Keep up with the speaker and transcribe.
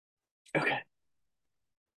Okay.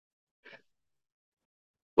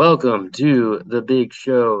 Welcome to the Big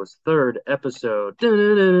Show's third episode.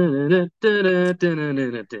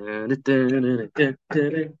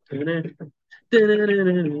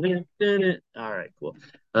 All right, cool.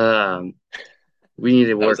 Um, we need to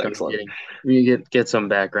That was work on excellent. getting we need to get some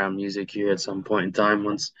background music here at some point in time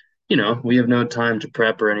once we have no time to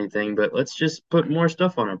prep or anything, but let's just put more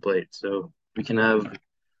stuff on our plate so we can have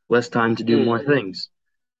less time to do more Hmm. things.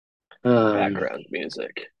 Um, Background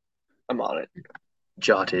music. I'm on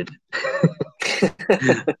Jotted.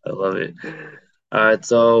 it. I love it. All right,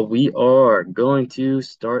 so we are going to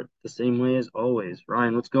start the same way as always.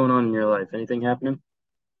 Ryan, what's going on in your life? Anything happening?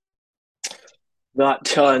 Not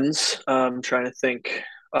tons. I'm trying to think.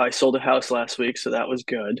 I sold a house last week, so that was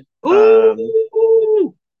good.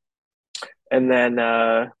 Ooh! And then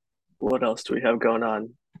what else do we have going on?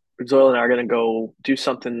 Zoil and I are gonna go do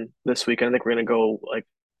something this weekend. I think we're gonna go like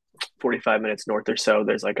 45 minutes north or so.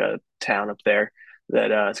 There's like a town up there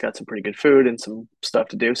that it's got some pretty good food and some stuff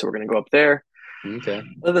to do. So we're gonna go up there. Okay.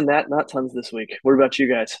 Other than that, not tons this week. What about you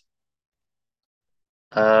guys?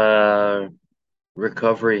 Uh,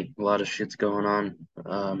 Recovery. A lot of shit's going on.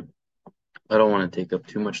 I don't want to take up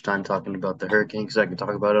too much time talking about the hurricane because I could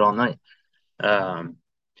talk about it all night. Um,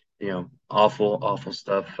 Awful, awful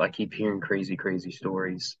stuff. I keep hearing crazy, crazy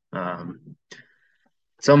stories.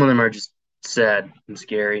 Some of them are just sad and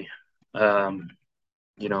scary. Um,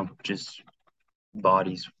 just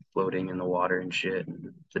bodies floating in the water and shit,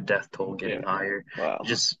 and the death toll getting Yeah. higher. Wow.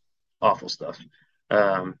 Just awful stuff.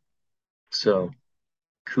 Um, so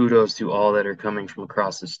kudos to all that are coming from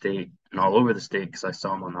across the state and all over the state because I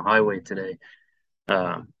saw them on the highway today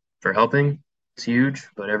for helping. It's huge,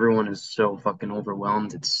 but everyone is so fucking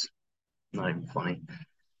overwhelmed. It's not even funny.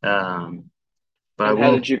 Um, but I And how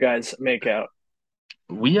will. did you guys make out?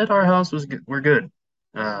 We at our house was good. We're good.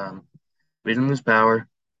 Um, we didn't lose power.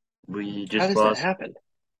 We How just does that lost. happen?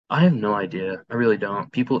 I have no idea. I really don't.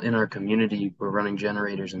 People in our community were running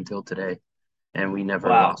generators until today, and we never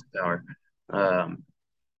Wow. lost power. Um,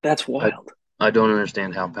 That's I wild. I don't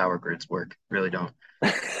understand how power grids work. Really don't.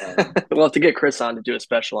 We'll have to get Chris on to do a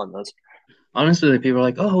special on those. Honestly, like, people are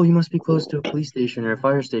like, "Oh, you must be close to a police station or a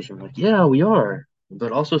fire station." I'm like, yeah, we are,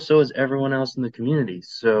 but also so is everyone else in the community.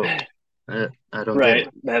 So I don't get it. Right.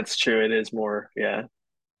 That's true. It is more, yeah.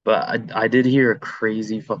 But I did hear a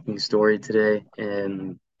crazy fucking story today,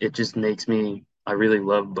 and it just makes me. I really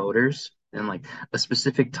love boaters and like a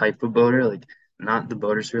specific type of boater, like not the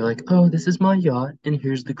boaters who are like, "Oh, this is my yacht, and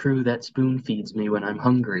here's the crew that spoon feeds me when I'm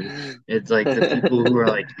hungry." It's like the people who are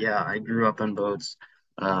like, "Yeah, I grew up on boats.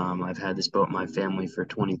 I've had this boat in my family for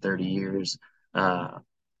 20, 30 years, uh,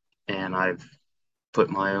 and I've put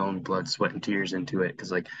my own blood, sweat, and tears into it."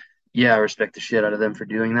 Because like, yeah, I respect the shit out of them for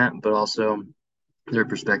doing that, but also their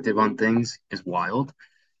perspective on things is wild.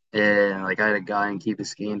 And like I had a guy in Key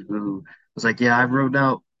Biscayne who was like, "Yeah, I've rode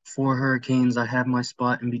out four hurricanes. I have my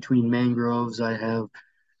spot in between mangroves. I have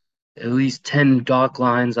at least 10 dock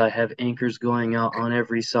lines. I have anchors going out on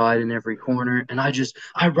every side and every corner. And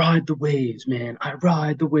I ride the waves, man. I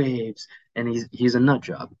ride the waves." And he's a nut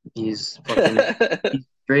job. He's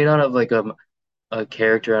straight out of like a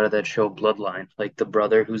character out of that show Bloodline, like the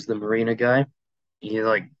brother who's the Marina guy. He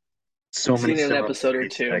like so I've many seen an episode or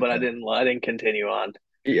similarities to two, that but guy. I didn't continue on.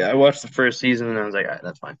 Yeah, I watched the first season and I was like, all right,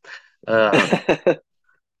 that's fine. Um,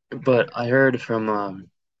 but I heard from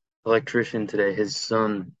electrician today, his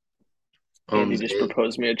son Andy owns just a.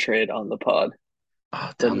 proposed me a trade on the pod.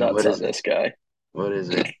 Oh, The tell me what nuts is on it? this guy. What is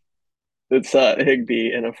it? It's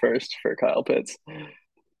Higby and a first for Kyle Pitts.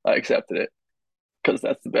 I accepted it because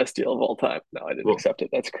that's the best deal of all time. No, I didn't Well, accept it.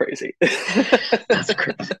 That's crazy. that's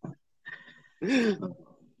crazy.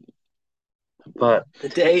 But The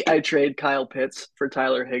day I trade Kyle Pitts for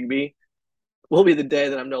Tyler Higby will be the day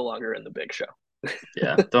that I'm no longer in the big show.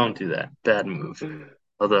 yeah, don't do that. Bad move.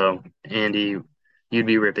 Although Andy, you'd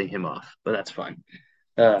be ripping him off, but that's fine.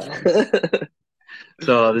 Um,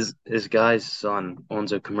 so this guy's son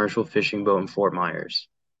owns a commercial fishing boat in Fort Myers,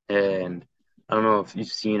 and I don't know if you've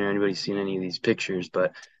seen or anybody's seen any of these pictures,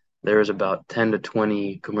 but there's about 10 to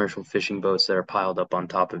 20 commercial fishing boats that are piled up on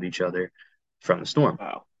top of each other from the storm.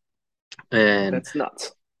 Wow, And that's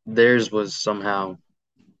nuts. theirs was somehow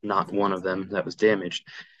not one of them that was damaged.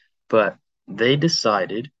 But they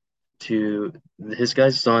decided to, his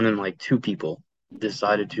guy's son and like two people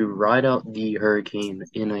decided to ride out the hurricane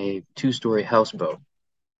in a two-story houseboat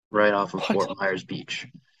right off of Fort What? Myers Beach,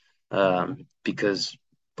 because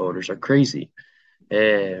boaters are crazy.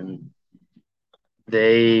 And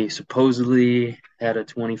They supposedly had a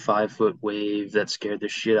 25-foot wave that scared the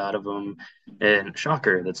shit out of them. And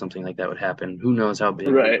shocker that something like that would happen. Who knows how big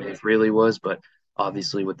the Right. wave really was, but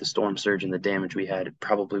obviously with the storm surge and the damage we had, it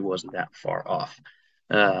probably wasn't that far off.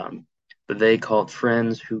 Um, but they called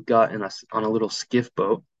friends who got on a little skiff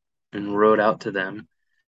boat and rowed out to them.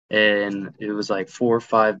 And it was like four or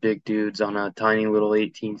five big dudes on a tiny little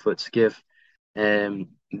 18-foot skiff, and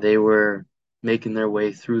they were making their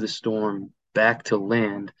way through the storm back to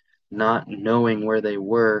land, not knowing where they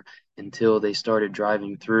were until they started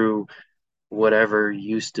driving through whatever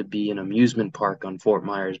used to be an amusement park on Fort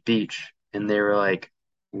Myers Beach, and they were like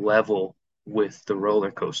level with the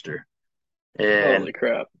roller coaster. And Holy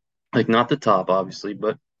crap. like not the top, obviously,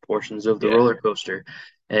 but portions of the Yeah. roller coaster.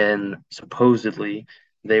 And supposedly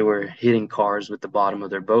they were hitting cars with the bottom of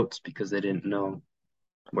their boats because they didn't know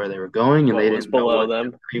where they were going and What they was didn't know below what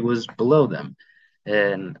them? debris was below them.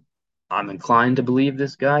 And I'm inclined to believe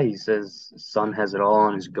this guy. He says his son has it all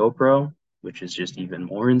on his GoPro, which is just even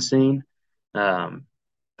more insane. Um,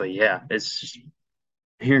 but yeah, it's just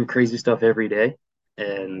hearing crazy stuff every day,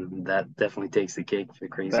 and that definitely takes the cake for the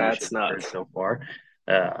craziest shit That's I've heard nuts. so far.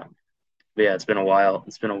 Uh, but yeah, it's been a while.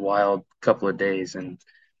 It's been a wild couple of days. And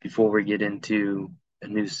before we get into a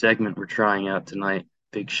new segment we're trying out tonight,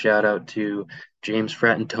 big shout out to James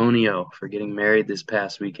Fratantonio for getting married this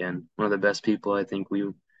past weekend. One of the best people I think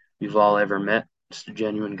we've all ever met. Just a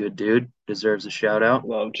genuine good dude. Deserves a shout out.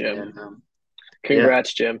 Love Jim. And yeah,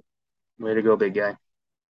 Congrats, Jim. way to go, big guy.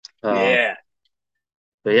 Um, Yeah.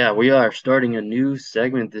 but yeah, we are starting a new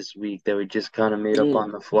segment this week that we just kind of made up Mm.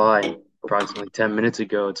 on the fly approximately 10 minutes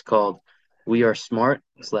ago. It's called We Are Smart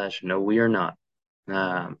slash No, We Are Not.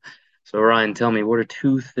 Um, so, Ryan, tell me, what are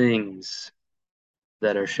two things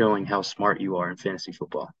that are showing how smart you are in fantasy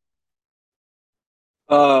football?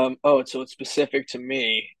 Oh, so it's specific to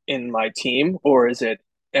me in my team, or is it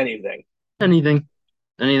anything? Anything,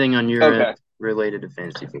 anything on your end Okay. related to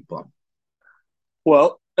fantasy football.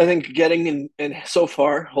 Well, I think getting in so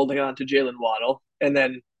far, holding on to Jalen Waddle and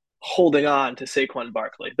then holding on to Saquon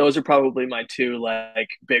Barkley. Those are probably my two like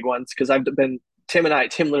big ones because I've been Tim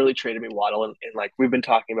literally traded me Waddle and like we've been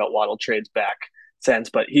talking about Waddle trades back since,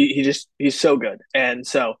 but he's so good. And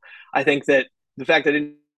so I think that the fact that I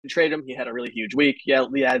didn't trade him, he had a really huge week. Yeah,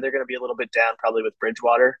 they're going to be a little bit down probably with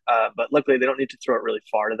Bridgewater, but luckily they don't need to throw it really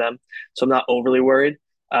far to them, so I'm not overly worried.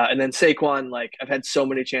 And then Saquon, like I've had so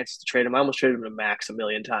many chances to trade him. I almost traded him to Max a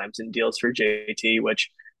million times in deals for JT, which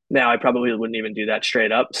now I probably wouldn't even do that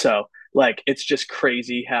straight up. So like it's just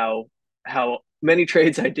crazy how many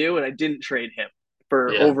trades I do, and I didn't trade him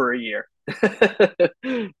for Yeah, over a year.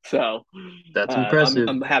 So that's I'm impressive.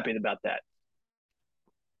 I'm happy about that.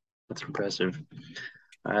 That's impressive.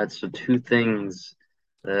 All right, so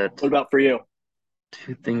that What about for you?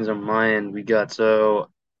 two things on my end. We got so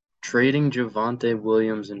trading Javonte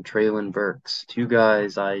Williams and Traylon Burks, two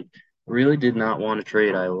guys I really did not want to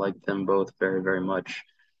trade. I liked them both very, very much,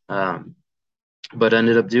 um, but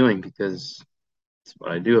ended up doing because it's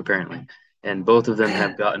what I do apparently. And both of them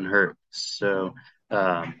have gotten hurt. So,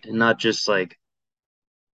 and not just like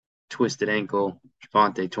twisted ankle,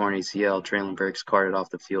 Javonte torn ACL, Traylon Burks carted off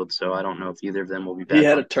the field. So I don't know if either of them will be He back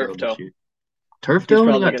had on a the turf field this toe. year. Turf He's toe,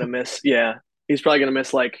 and he probably got. gonna miss. Yeah, he's probably gonna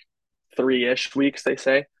miss like 3-ish weeks. They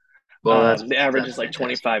say. Well, The average that's is like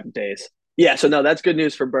fantastic. 25 days. Yeah, so no, that's good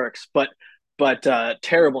news for Burks, but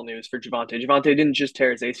terrible news for Javante. Javante didn't just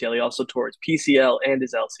tear his ACL; he also tore his PCL and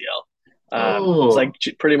his LCL. It's like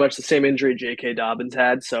Oh, pretty much the same injury J.K. Dobbins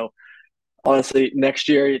had. So honestly, next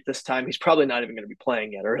year at this time, he's probably not even going to be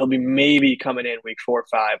playing yet, or he'll be maybe coming in week 4 or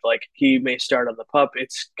 5. Like he may start on the pup.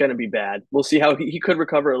 It's going to be bad. We'll see how he could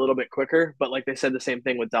recover a little bit quicker. But like they said, the same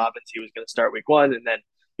thing with Dobbins. He was going to start week 1, and then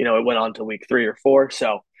it went on to week 3 or 4.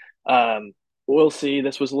 So um, we'll see.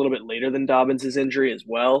 This was a little bit later than Dobbins's injury as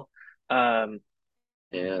well. Um,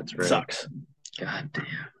 yeah, that's it right. sucks. God damn.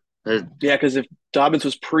 That- Yeah, because if Dobbins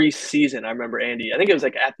was preseason, I remember Andy. I think it was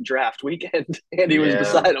like at the draft weekend. Andy was yeah,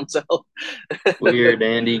 beside himself. weird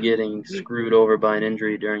Andy getting screwed over by an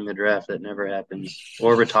injury during the draft. That never happens.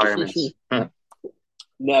 Or retirements.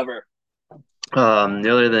 Never. The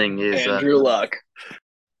other thing is, Andrew Luck.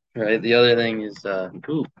 right, the other thing is,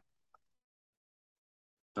 ooh,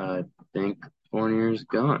 I think Fournier's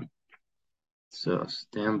gone. So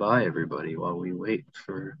stand by, everybody, while we wait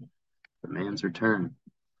for the man's return.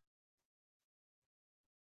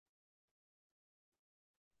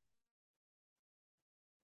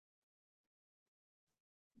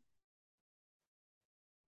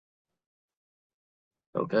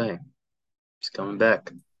 Okay, he's coming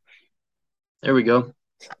back. There we go.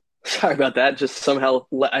 Sorry about that. Just somehow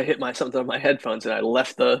I hit my something on my headphones and I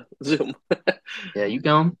left the Zoom. Yeah, you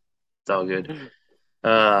going? It's all good.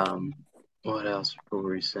 Um, what else were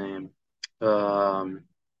we saying? Um,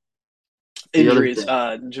 the other Injuries. thing,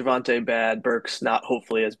 Javante bad. Burks not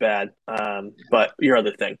hopefully as bad. But your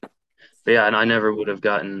other thing, but yeah, and I never would have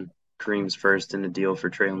gotten Kareem's first in the deal for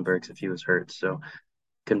Traylon Burks if he was hurt. So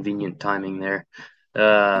convenient timing there.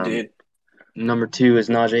 Um, indeed. number two is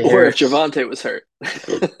Najee Or if Harris. Javante was hurt.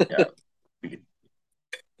 Yeah,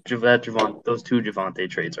 that Javon, those two Javante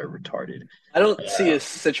trades are retarded. I don't see a Uh,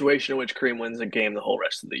 situation in which Kareem wins a game the whole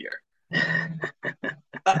rest of the year.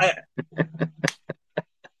 I,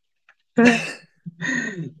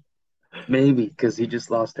 maybe because he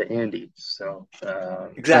just lost to Andy, so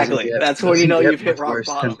exactly. That's when you doesn't know get you've hit much rock worse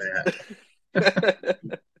than bottom. that.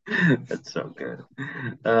 That's so good.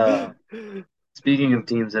 Uh, Speaking of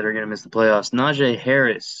teams that are going to miss the playoffs, Najee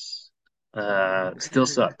Harris still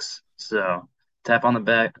sucks. So tap on the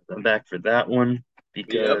back for that one Yep,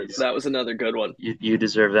 because that was another good one. you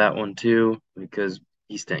deserve that one too because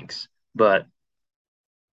he stinks. But He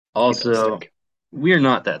does also, stink. we're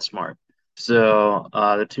not that smart. So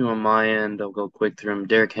the two on my end, I'll go quick through them.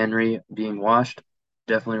 Derrick Henry being washed,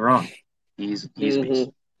 definitely wrong. He's a beast. Hmm.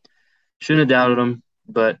 Shouldn't have doubted him,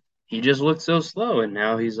 but he just looked so slow, and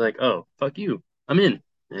now he's like, "Oh, fuck you, I'm in,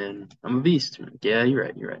 and I'm a beast." I'm like, yeah, you're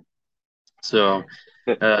right, you're right. So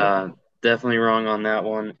uh, definitely wrong on that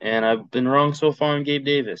one, and I've been wrong so far on Gabe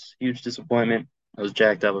Davis. Huge disappointment. I was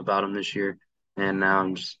jacked up about him this year, and now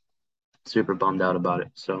I'm just super bummed out about it.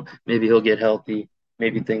 So maybe he'll get healthy.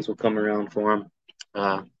 Maybe things will come around for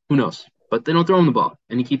him. Who knows? But they don't throw him the ball,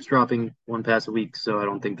 and he keeps dropping one pass a week. So I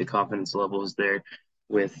don't think the confidence level is there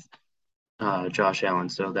with Josh Allen.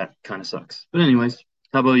 So that kind of sucks. But anyways,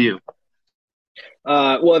 how about you?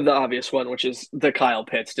 Well, the obvious one, which is the Kyle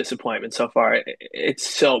Pitts disappointment so far. It's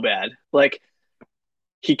so bad. Like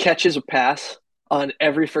he catches a pass on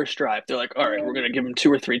every first drive. They're like, all right, we're going to give him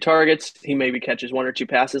two or three targets. He maybe catches one or two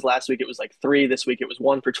passes. Last week it was like three. This week it was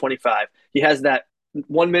one for 25. He has that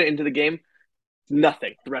 1 minute into the game,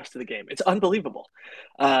 nothing the rest of the game. It's unbelievable.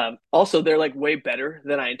 Also, they're like way better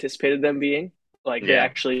than I anticipated them being. Like they Yeah,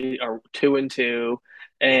 actually are 2-2,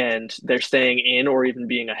 and they're staying in or even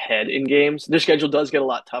being ahead in games. Their schedule does get a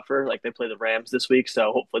lot tougher. Like they play the Rams this week,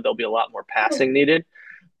 so hopefully there'll be a lot more passing needed.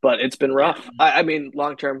 But it's been rough. I mean,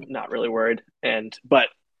 long term, not really worried, and but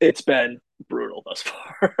it's been brutal thus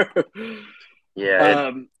far.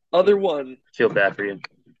 yeah. Other one, Feel bad for you.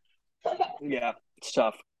 yeah, it's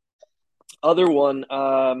tough. Other one,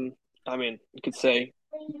 I mean, you could say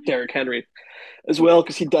Derrick Henry as well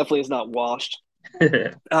because he definitely is not washed.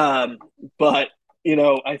 Um, but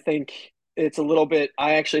I think it's a little bit.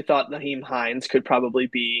 I actually thought Naheem Hines could probably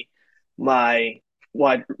be my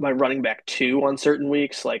my running back two on certain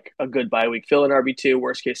weeks, like a good bye week fill in RB2,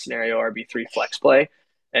 worst case scenario RB3 flex play,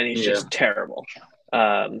 and he's Yeah. just terrible.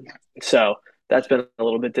 Um, so that's been a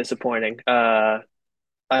little bit disappointing.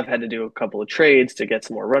 I've had to do a couple of trades to get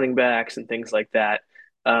some more running backs and things like that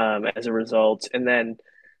as a result. And then,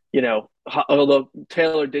 although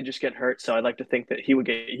Taylor did just get hurt, so I'd like to think that he would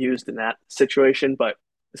get used in that situation, but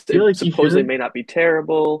Feel it like he supposedly should. may not be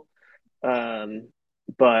terrible. Um,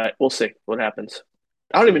 but we'll see what happens.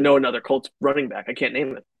 I don't even Yeah. know another Colts running back. I can't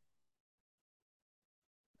name it.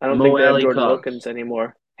 I don't think Mo they have Alley Jordan Cox. Wilkins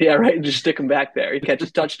anymore. Yeah, right. Just stick him back there. He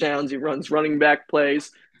catches touchdowns. He runs running back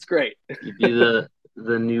plays. It's great. He'd be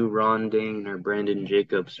the new Ron Dane or Brandon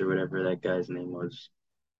Jacobs or whatever that guy's name was.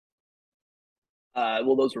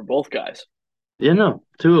 Well, those were both guys. Yeah, no,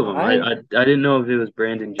 two of them. I I didn't know if it was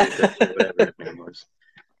Brandon Jacobs or whatever his name was.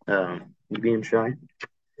 You being shy,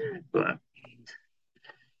 but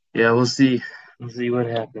yeah, we'll see. We'll see what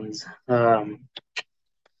happens.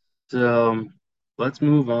 So let's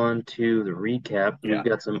move on to the recap. We've Yeah,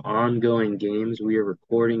 got some ongoing games. We are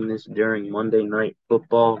recording this during Monday Night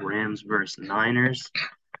Football, Rams versus Niners.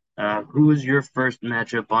 Who is your first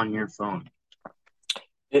matchup on your phone?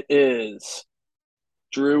 it is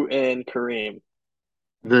Drew and Kareem.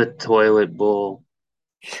 The Toilet Bowl.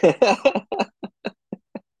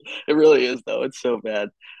 It really is, though. It's so bad.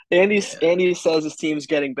 Yeah. Andy says his team's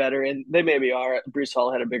getting better, and they maybe are. Bruce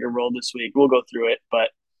Hall had a bigger role this week. We'll go through it, but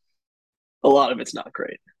a lot of it's not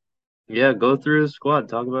great. Yeah, go through the squad.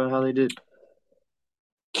 Talk about how they did.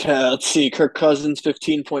 Let's see. Kirk Cousins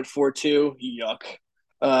 15.42. Yuck.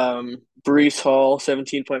 Brees Hall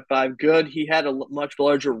 17.5. Good. He had a much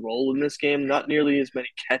larger role in this game. Not nearly as many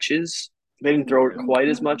catches. They didn't throw it quite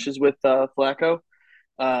as much as with Flacco.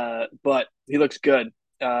 But he looks good.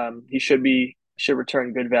 He should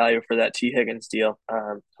return good value for that T Higgins deal.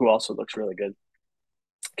 Who also looks really good.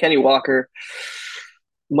 Kenny Walker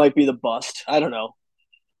might be the bust. I don't know.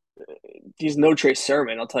 He's no Trey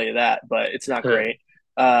Sermon, I'll tell you that, but it's not A great.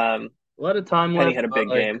 Um, lot of time Penny left, had a but big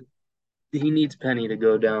like game, he needs Penny to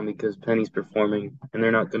go down because Penny's performing, and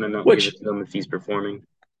they're not gonna not give which it to him if he's performing.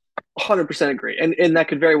 100% agree, and that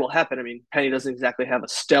could very well happen. I mean, Penny doesn't exactly have a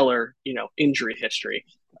stellar, injury history,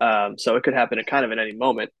 so it could happen at kind of at any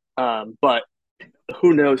moment. But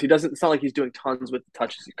who knows? He doesn't. It's not like he's doing tons with the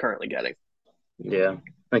touches he's currently getting. Yeah,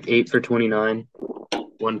 like 8 for 29,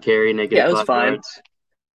 one carry, Yeah, negative it was five fine. yards.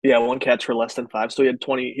 Yeah, one catch for less than five, so he had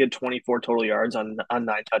 20. He had 24 total yards on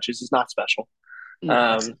nine touches. It's not special.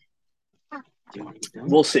 No, Um,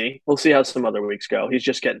 we'll see. We'll see how some other weeks go. He's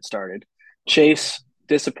just getting started. Chase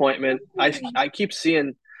disappointment. I keep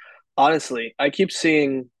seeing honestly. I keep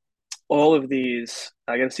seeing all of these.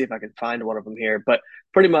 I got to see if I can find one of them here. But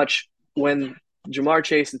pretty much when Jamar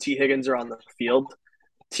Chase and T Higgins are on the field,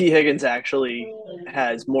 T Higgins actually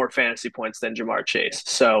has more fantasy points than Jamar Chase.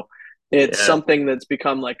 So it's yeah, something that's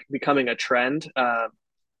becoming a trend.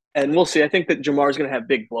 And we'll see. I think that Jamar is going to have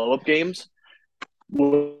big blow up games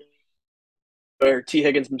where T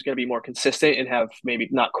Higgins is going to be more consistent and have maybe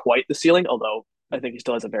not quite the ceiling, although I think he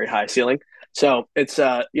still has a very high ceiling. So it's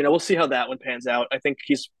we'll see how that one pans out. I think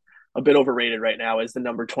he's a bit overrated right now as the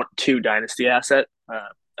number 22 dynasty asset.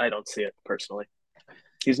 I don't see it personally.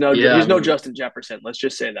 yeah. I He's no mean, Justin Jefferson. Let's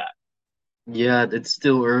just say that. yeah, it's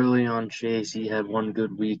still early on Chase. He had one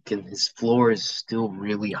good week, and his floor is still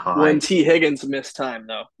really When high. T Higgins missed time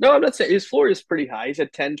though. No, I'm not saying his floor is pretty high. He's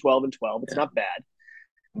at 10, 12, and 12. It's Yeah. not bad.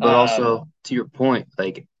 But Um, also, to your point,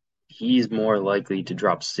 like he's more likely to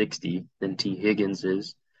drop 60 than T. Higgins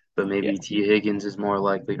is, but yeah. maybe T. Higgins is more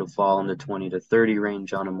likely to fall in the 20 to 30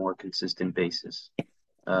 range on a more consistent basis.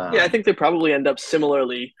 Yeah, I Um, think they probably end up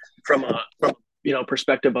similarly from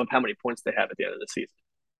perspective of how many points they have at the end of the season.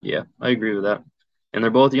 yeah, I agree with that. And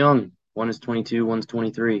they're both young. One is 22, one's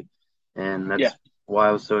 23. And Yeah. that's why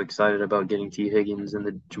I was so excited about getting T. Higgins and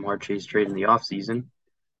the Jamar Chase trade in the offseason.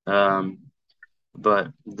 Um,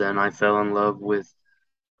 but then I fell in love with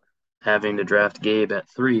having to draft Gabe at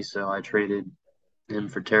 3, so I traded him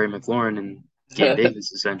for Terry McLaurin and Gabe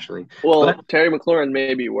Davis essentially. But Well, Terry McLaurin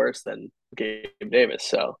may be worse than Gabe Davis,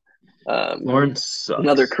 so um, McLaurin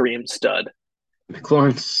another sucks. Kareem stud.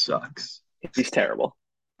 McLaurin sucks. He's terrible.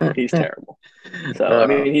 He's terrible. So I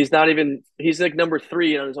mean, um, he's like number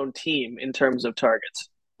three on his own team in terms of targets.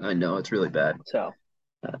 I know it's really bad. So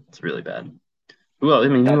It's really bad. Well, I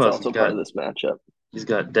mean, who that's else? He's also part got of this matchup. he's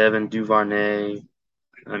got Devin Duvernay.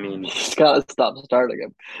 I mean, He's got to stop starting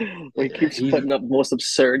him. He yeah, keeps putting up most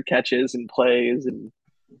absurd catches and plays, and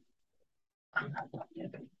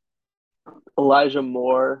Elijah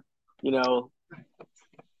Moore. You know,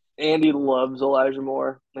 Andy loves Elijah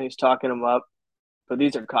Moore, and he's talking him up. But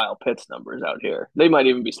these are Kyle Pitts numbers out here. They might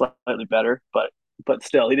even be slightly better, but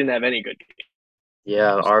still, he didn't have any good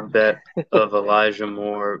yeah. Our bet of Elijah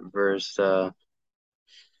Moore versus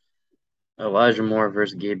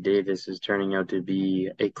Gabe Davis is turning out to be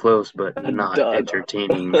a close but games. A not dud.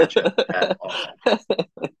 entertaining matchup at all.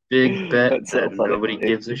 Big bet That's so that funny. nobody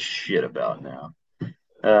gives a shit about now.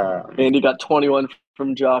 Um, Andy got 21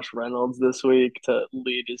 from Josh Reynolds this week to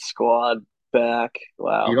lead his squad back. you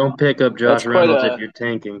Wow. don't pick up That's Josh quite Reynolds if a you're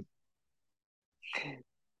tanking.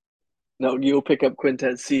 no, you'll pick up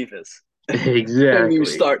Quintez Cephas and you Exactly.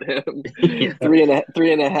 start him. Yeah. Three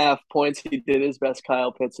and a half points. He did his best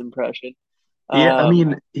Kyle Pitts impression. Yeah, I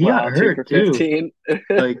mean, he got Wow, two hurt for too. 15.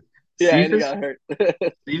 Like Yeah, and he Cephas, got hurt.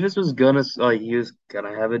 Cephas was gonna like he was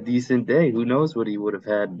gonna have a decent day. Who knows what he would have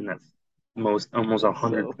had in that most almost a That's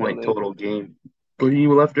hundred so point funny. total game. But he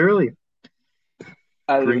left early.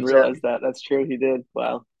 I didn't even Kareem's realize happy. that. That's true. He did.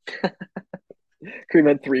 Wow. Kareem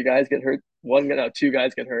had three guys get hurt. Two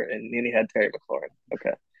guys get hurt, and then he had Terry McLaurin.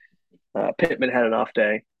 Okay. Pittman had an off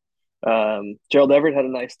day. Gerald Everett had a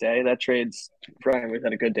nice day. That trade's Brian Ruth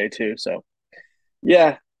had a good day too. So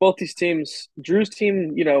yeah, both these teams. Drew's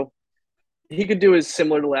team, he could do is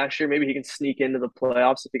similar to last year. Maybe he can sneak into the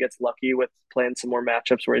playoffs if he gets lucky with playing some more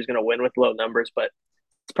matchups where he's going to win with low numbers. But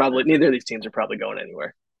it's probably neither of these teams are probably going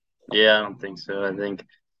anywhere. Yeah, I don't think so. I think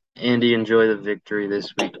Andy enjoyed the victory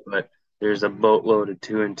this week, but there's a boatload of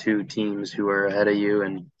 2-2 teams who are ahead of you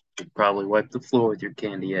and could probably wipe the floor with your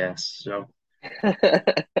candy ass. So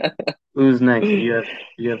who's next? You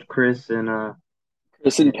have Chris Chris and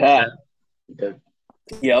and Pat. Pat. Okay.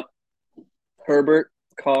 Yep. Herbert,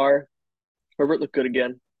 Carr. Herbert looked good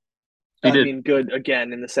again. He I did. mean, good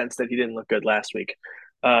again in the sense that he didn't look good last week.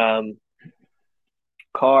 Um,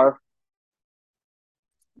 Carr,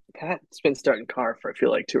 Pat's been starting Carr for I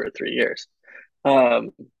feel like 2 or 3 years.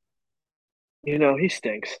 Um, he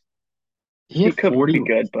stinks. He He had could 40 be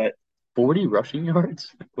good, but 40 rushing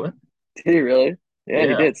yards? What? Did he really? Yeah, he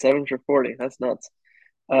Yeah. did. 7 for 40. That's nuts.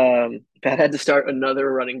 Pat had to start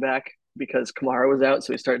another running back because Kamara was out,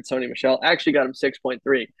 so he started Sony Michelle. Actually got him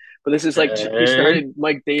 6.3. But this is like he Hey. started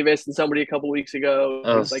Mike Davis and somebody a couple weeks ago.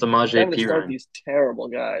 Oh, He's like Samaje having to start Perine. these terrible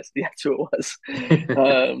guys. Yeah, that's who it was.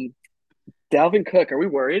 Um, Dalvin Cook, are we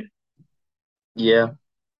worried? Yeah,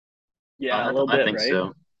 Yeah, a little I bit, think right?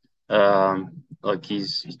 so. Look,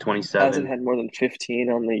 he's Hasn't 27. had more than 15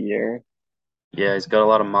 on the year. Yeah, he's got a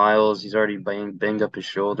lot of miles. He's already banged up his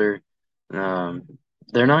shoulder.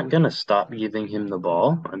 They're not gonna stop giving him the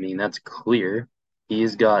ball. I mean, that's clear. He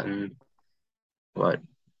has gotten what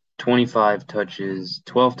 25 touches,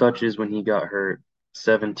 12 touches when he got hurt,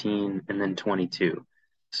 17, and then 22.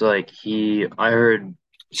 So like I heard,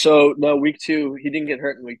 So no, week two, he didn't get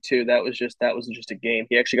hurt in week two. That was just a game.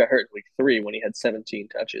 He actually got hurt in week three when he had 17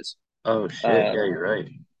 touches. oh shit, yeah, Um, you're right.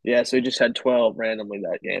 yeah, so he just had 12 randomly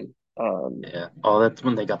that game. Yeah. Oh, that's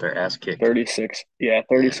when they got their ass kicked. 36. Yeah,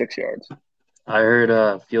 Yeah. 36 yards. I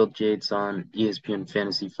heard Field Yates on ESPN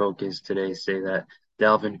Fantasy Focus today say that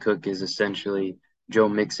Dalvin Cook is essentially Joe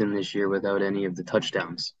Mixon this year without any of the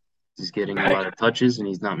touchdowns. He's getting a Right. lot of touches and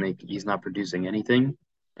he's not producing anything.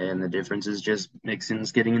 And the difference is just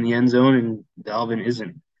Mixon's getting in the end zone and Dalvin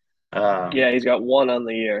isn't. Um, Yeah, he's got one on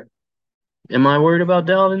the year. am I worried about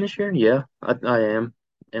Dalvin this year? Yeah, I am.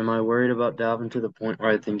 Am I worried about Dalvin to the point where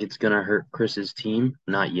I think it's gonna hurt Chris's team?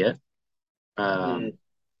 Not yet. Mm. Um,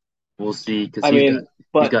 we'll see because I mean,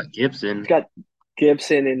 he's but got he's Gibson. got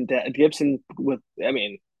Gibson and Gibson with. I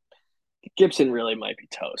mean, Gibson really might be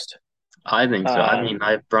toast. I think so. I mean, Um,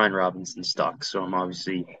 I have Brian Robinson stock, so I'm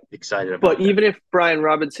obviously excited but about that. even if Brian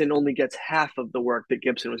Robinson only gets half of the work that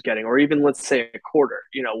Gibson was getting, or even let's say a quarter,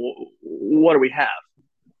 what do we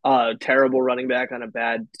have? Terrible running back on a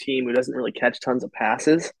bad team who doesn't really catch tons of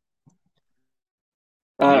passes.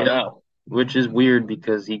 I don't Yeah, know. which is weird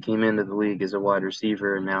because he came into the league as a wide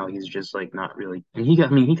receiver and now he's just like not really. And he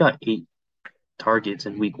got 8 targets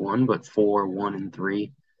in week one, but four, one, and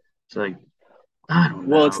three. It's like, I don't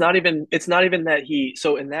Well, know. it's not even that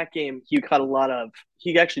so in that game he caught a lot of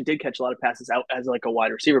he actually did catch a lot of passes out as like a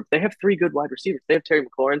wide receiver. But they have three good wide receivers. They have Terry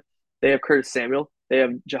McLaurin, they have Curtis Samuel, they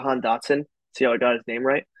have Jahan Dotson. See how I got his name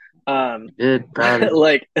right? Um, He did, proud of you.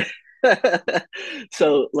 like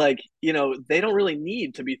so like they don't really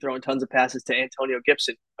need to be throwing tons of passes to Antonio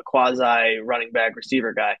Gibson, a quasi running back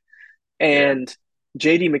receiver guy. Yeah. And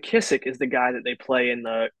JD McKissick is the guy that they play in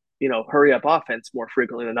the hurry up offense more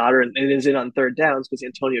frequently than not, and it is in on third downs because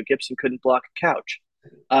Antonio Gibson couldn't block a couch.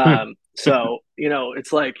 So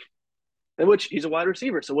it's like, which he's a wide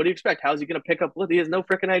receiver. So what do you expect? How's he going to pick up? He has no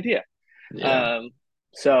freaking idea. Yeah. Um,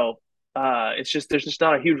 so it's just there's just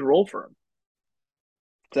not a huge role for him.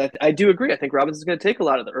 So I do agree. I think Robinson's going to take a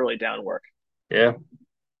lot of the early down work. Yeah.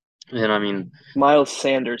 And I mean, Miles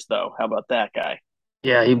Sanders, though, how about that guy?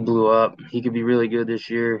 yeah, he blew up. He could be really good this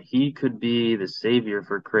year. He could be the savior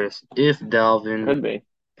for Chris if Dalvin Could be.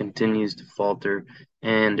 continues to falter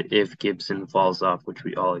and if Gibson falls off, which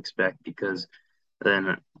we all expect, because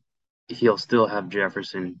then he'll still have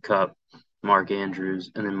Jefferson, Cup, Mark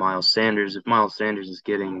Andrews, and then Miles Sanders. If Miles Sanders is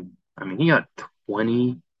getting, I mean, he got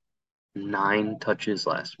 29 touches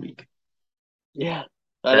last week. Yeah,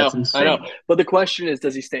 I That's know, I know. insane. But the question is,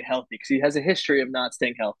 does he stay healthy? Because he has a history of not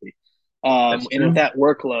staying healthy. That's And with true. that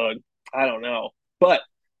workload, I don't know. But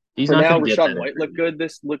He's for not now, going to get Rachaad that White every week.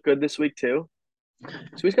 looked good this week too.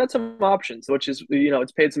 So he's got some options, which is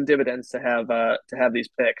it's paid some dividends to have these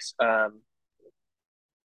picks.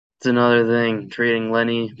 It's another thing. Trading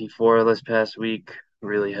Lenny before this past week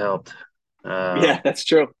really helped. Yeah, Um, that's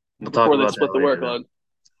true. we'll talk Before they about that split the later, though. workload.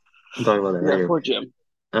 We'll talk about that Yeah, later. poor Jim.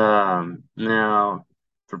 Now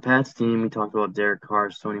for Pat's team, we talked about Derek Carr,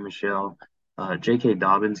 Sony Michelle, J.K.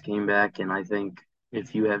 Dobbins came back, and I think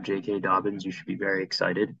if you have J.K. Dobbins, you should be very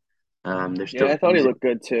excited. They're Yeah, I thought he looked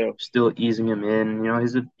good too. still easing him in. You know,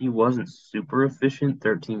 he wasn't super efficient,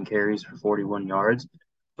 13 carries for 41 yards,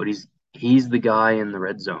 but he's the guy in the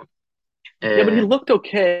red zone, Yeah, but he and looked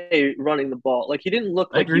okay running the ball. Like he didn't look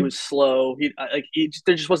I like he agree. was slow.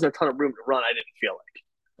 There just wasn't a ton of room to run. I didn't feel like.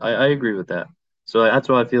 I agree with that. So that's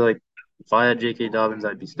why I feel like if I had J.K. Dobbins,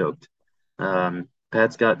 I'd be stoked.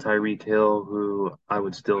 Pat's got Tyreek Hill, who I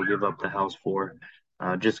would still give up the house for,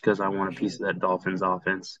 just because I want a piece of that Dolphins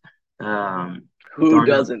offense. Who Darnell.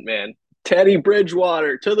 doesn't, man? Teddy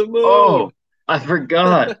Bridgewater to the Oh, moon. I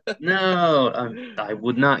forgot. No, I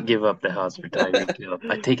would not give up the house for Tyreek Hill.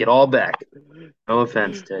 I take it all back. No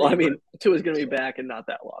offense, Well, Teddy, I but mean, Tua's going to be back in not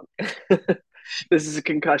that long. This is a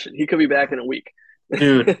concussion. He could be back in a week.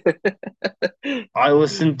 dude, I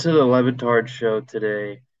listened to the Levitard show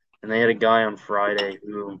today, and they had a guy on Friday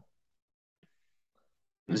who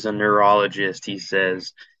is a neurologist, he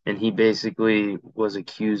says, and he basically was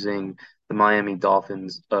accusing the Miami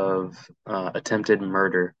Dolphins of attempted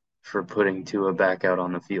murder for putting Tua back out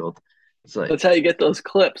on the field. It's like That's how you get those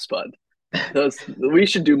clips, bud. Those we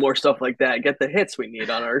should do more stuff like that. Get the hits we need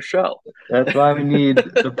on our show, that's why we need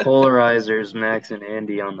the polarizers, Max and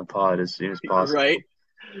Andy, on the pod as soon as right? possible.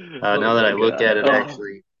 Oh Now that I my look god. at it, Oh,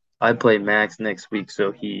 actually, I play Max next week,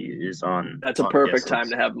 so he is that's a on perfect guest time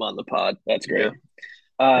list. to have him on the pod. That's Yeah, great.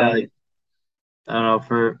 and Um, I don't know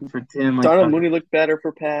for Tim, I Darnell kind of Mooney looked better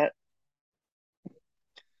for Pat.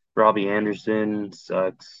 Robbie Anderson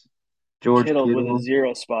sucks. George Kittle with a Kittle,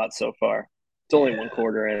 0 spot so far. It's only one yeah,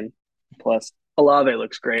 quarter in. Plus, Olave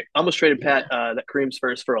looks great. I almost traded Pat yeah. that Kareem's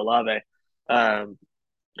first for Olave. Um,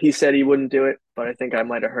 he said he wouldn't do it, but I think I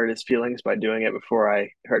might have hurt his feelings by doing it before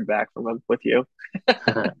I heard back from him with you.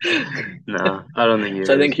 No, I don't think he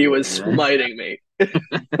So I hurt think his he was feelings, smiting me.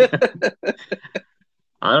 man.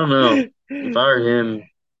 I don't know. If I were him,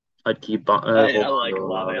 I'd keep I hold on to like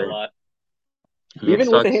Olave a Olave. lot, I mean, it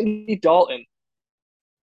even with sucks. Andy Dalton,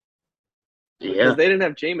 because Yeah, they didn't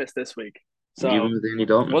have Jameis this week, even so with Andy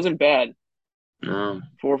Dalton. wasn't bad. No,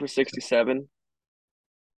 4 for 67.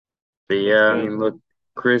 but That's yeah, I good. mean, look,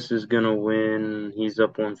 Chris is gonna win. He's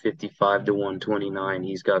up 155 to 129.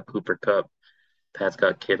 He's got Cooper Cup. Pat's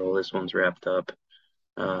got Kittle. This one's wrapped up.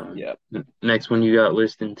 Yep. Next one you got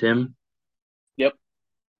listed, Tim. Yep.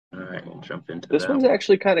 All right, we'll jump into This that one's one.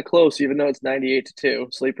 actually kind of close, even though it's 98-2.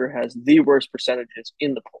 Sleeper has the worst percentages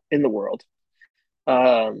in the world.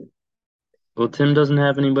 Um, Well, Tim doesn't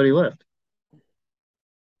have anybody left.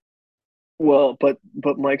 well, but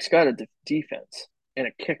Mike's got a defense and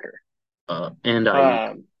a kicker. And Ayuk.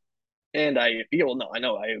 Um, and I, yeah, well, no, I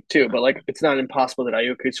know Ayuk too, but like it's not impossible that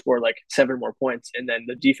Ayuk could score like 7 more points, and then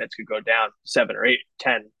the defense could go down 7 or 8,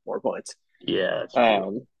 10 more points. Yeah, that's true.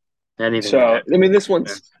 Um, Anything can so I happen mean, with this the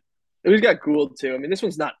one's defense. we've got Gould too. I mean, this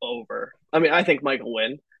one's not over. I mean, I think Mike will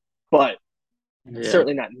win, but Yeah,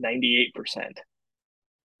 certainly not 98%.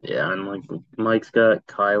 yeah, and like Mike's got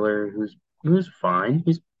Kyler, who's fine.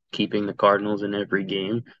 He's keeping the Cardinals in every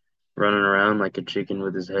game, running around like a chicken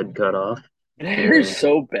with his head cut off. They're And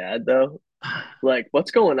so bad though. Like,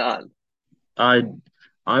 what's going on? I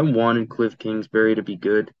I wanted Cliff Kingsbury to be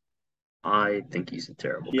good. I think he's a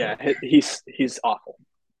terrible Yeah, coach. he's awful.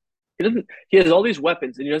 He doesn't. He has all these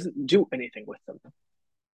weapons and he doesn't do anything with them.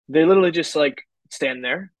 They literally just like stand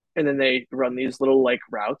there and then they run these little like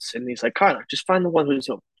routes and he's like, Kyler, just find the one who's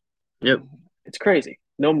open. Yep. It's crazy.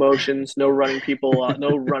 No motions, no running people,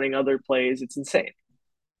 no running other plays. It's insane.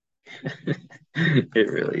 It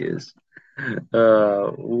really is.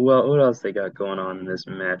 Well, what else they got going on in this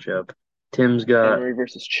matchup? Tim's got, Henry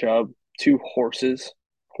versus Chubb, two horses,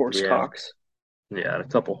 horse yeah, cocks. yeah, a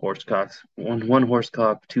couple horse cocks. One horse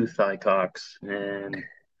cock, two thigh cocks, and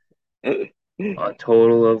a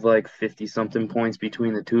total of like 50 something points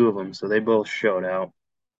between the two of them. So they both showed out.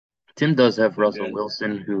 Tim does have They Russell did.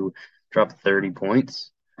 Wilson, who dropped 30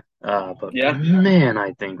 points. But Yeah, man,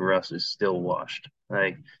 I think Russ is still washed.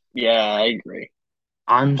 Like, yeah, I agree.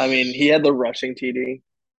 I'm I mean, he had the rushing TD.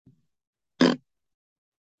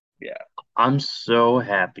 Yeah, I'm so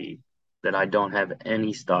happy that I don't have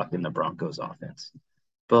any stock in the Broncos offense.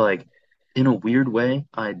 But like in a weird way,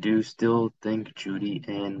 I do still think Judy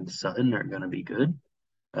and Sutton are gonna be good.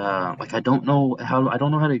 Like I don't know how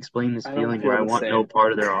to explain this I don't feeling where feel I the want no same.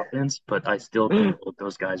 part of their offense, but I still think both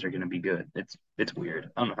those guys are gonna be good. It's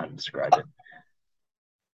weird. I don't know how to describe it.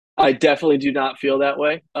 I definitely do not feel that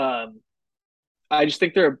way. I just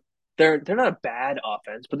think they're not a bad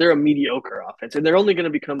offense, but they're a mediocre offense, and they're only going to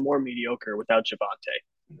become more mediocre without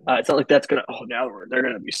Javante. It's not like that's gonna. Oh, now they're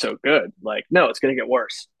gonna be so good. Like, no, it's gonna get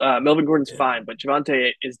worse. Melvin Gordon's Yeah. fine, but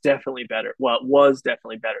Javante is definitely better. Well, was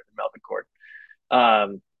definitely better than Melvin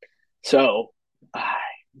Gordon. So I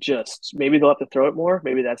just maybe they'll have to throw it more.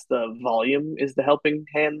 Maybe that's the volume is the helping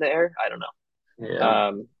hand there. I don't know. Yeah.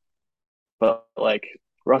 But like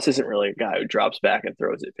Russ isn't really a guy who drops back and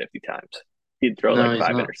throws it 50 times. He'd throw No, like he's five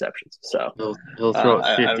not. interceptions. So He'll throw it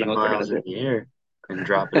I don't 50 know what they're miles in gonna the air and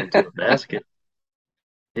drop it into a basket.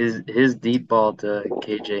 His deep ball to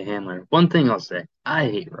KJ Hamler. One thing I'll say, I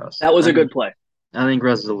hate Russ. that was a good play. I think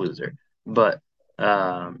Russ is a loser, but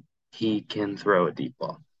he can throw a deep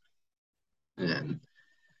ball. And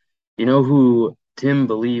you know who Tim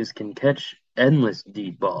believes can catch endless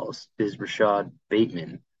deep balls is Rashad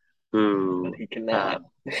Bateman, But who he uh, cannot.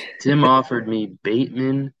 Tim offered me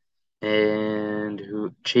Bateman and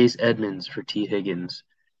who Chase Edmonds for T. Higgins.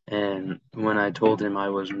 And when I told him I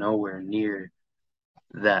was nowhere near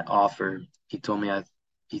that offer, he told me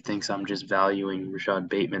he thinks I'm just valuing Rashad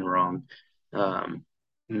Bateman wrong. Um,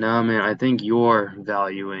 No, man, I think you're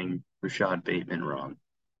valuing Rashad Bateman wrong.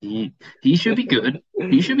 He he should be good.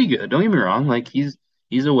 He should be good. Don't get me wrong. Like he's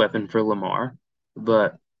a weapon for Lamar,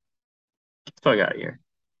 but get the fuck out of here.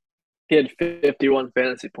 He had 51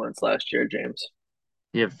 fantasy points last year, James.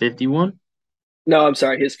 You have 51? No, I'm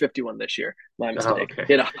sorry. He has 51 this year. My Oh, mistake. okay.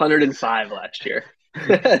 He had 105 last year.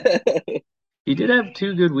 He did have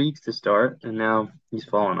 2 good weeks to start, and now he's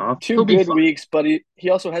fallen off. Two He'll be good fine. weeks, but he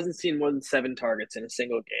also hasn't seen more than 7 targets in a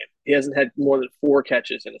single game. He hasn't had more than 4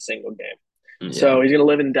 catches in a single game. Yeah, So he's going to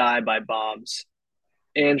live and die by bombs.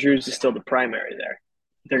 Andrews is still the primary there.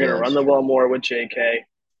 They're going yeah, to that's run the ball true. more with JK.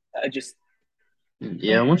 I just,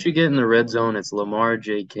 Yeah, once you get in the red zone, it's Lamar,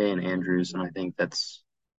 JK, and Andrews, and I think that's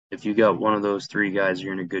if you got one of those three guys,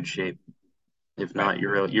 you're in a good shape. If right.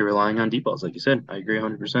 not, you're relying on deep balls, like you said. I agree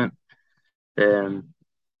 100%. And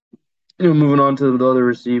moving on to the other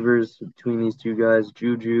receivers between these two guys,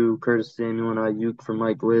 Juju, Curtis Samuel, and Ayuk for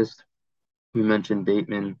Mike List. We mentioned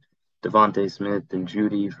Bateman, Devontae Smith, and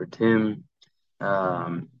Judy for Tim.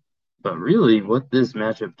 Um, but really, what this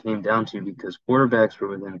matchup came down to, because quarterbacks were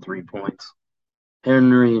within 3 points,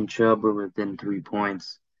 Henry and Chubb were within 3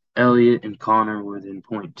 points, Elliott and Connor were within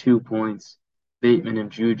point 2 points, Bateman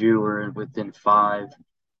and Juju were within five,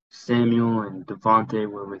 Samuel and Devontae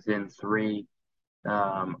were within three.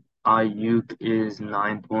 Ayuk is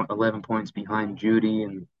 11 points behind Judy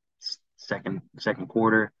in second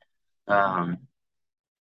quarter. Um,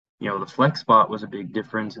 the flex spot was a big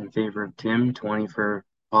difference in favor of Tim, 20 for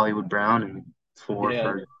Hollywood Brown and 4 Yeah.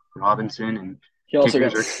 for Robinson. And He also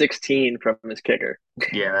kickers got are, 16 from his kicker.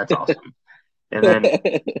 yeah, that's awesome. And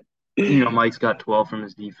then, Mike's got 12 from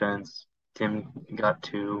his defense. Tim got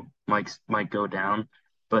 2. Mike's might go down.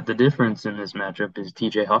 But the difference in this matchup is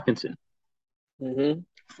TJ Hawkinson. hmm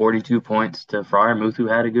 42 points to Fryermuth, who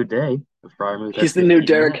had a good day. Fryermuth had He's the new 15 and a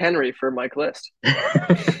Derrick half. Henry for Mike List.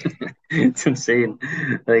 It's insane.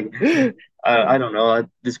 Like, I don't know.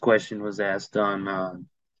 This question was asked on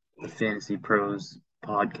the Fantasy Pros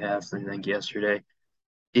podcast, I think, yesterday.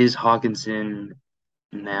 Is Hawkinson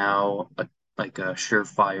now like a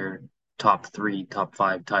surefire top three, top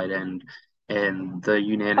five tight end? And Top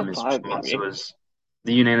five, maybe.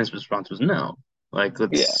 the unanimous response was no. Like, Yeah,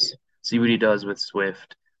 let's see what he does with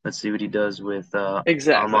Swift. Let's see what he does with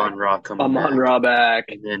exactly. Amon Ra coming Amon back, Ra back.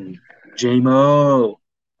 and then JMO,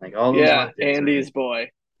 like all those Yeah, weapons, man. Andy's boy.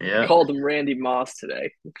 I Yeah, called him Randy Moss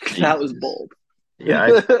today. That was Jesus. bold.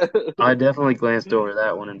 Yeah, I definitely glanced over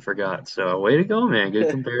that one and forgot. So way to go, man. Good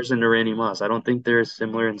comparison to Randy Moss. I don't think they're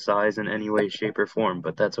similar in size in any way, shape, or form,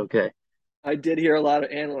 but that's okay. I did hear a lot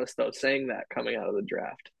of analysts though saying that coming out of the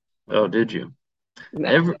draft. Oh, did you?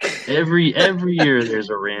 No, Every year there's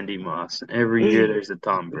a Randy Moss. Every year there's a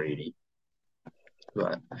Tom Brady.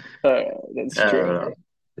 But uh, that's I don't true. know.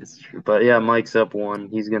 It's true. But yeah, Mike's up 1.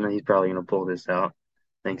 He's probably gonna pull this out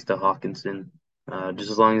thanks to Hawkinson.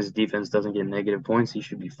 Just as long as his defense doesn't get negative points, he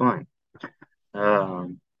should be fine.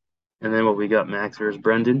 Um, and then what we got, Max versus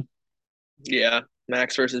Brendan. Yeah,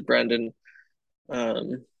 Max versus Brendan.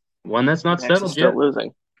 Um, One that's not Max is settled still yet.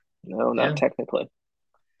 losing. No, not Yeah, technically.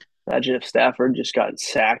 Imagine if Stafford just got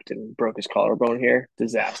sacked and broke his collarbone here.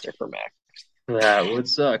 Disaster for Max. that would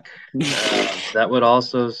suck. That would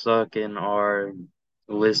also suck in our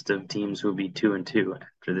list of teams who will be 2-2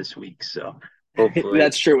 after this week. So hopefully,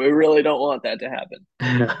 That's true. We really don't want that to happen.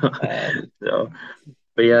 Um, so,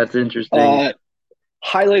 but yeah, it's interesting. uh,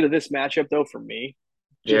 Highlight of this matchup, though, for me,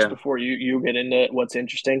 just Yeah, before you get into what's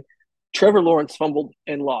interesting, Trevor Lawrence fumbled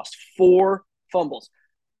and lost 4 fumbles.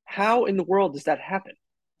 How in the world does that happen?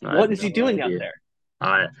 I have What is he no doing out idea. there?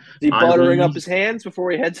 I Is he I buttering up only his hands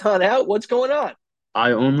before he heads on out? What's going on?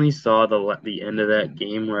 I only saw the end of that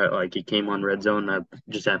game where like it came on red zone. I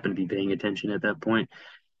just happened to be paying attention at that point,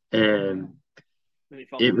 and And he it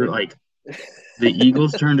fumbled were it. like the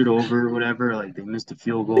Eagles turned it over or whatever. Like they missed a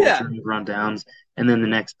field goal, Yeah. turnover on downs, and then the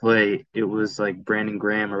next play, it was like Brandon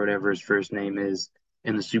Graham or whatever his first name is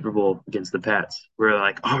in the Super Bowl against the Pats. We're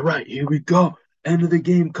like, all right, here we go. End of the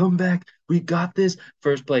game, come back. We got this.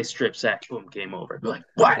 First play, strip sack, boom, game over. We're like,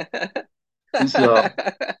 what? So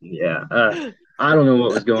yeah, I don't know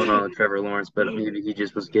what was going on with Trevor Lawrence, but maybe he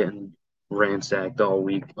just was getting ransacked all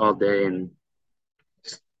week, all day, and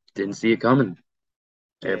just didn't see it coming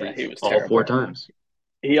Yeah, he was all four terrible. times.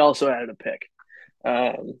 He also added a pick.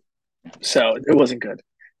 Um, so it wasn't good.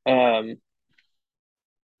 Um,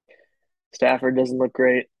 Stafford doesn't look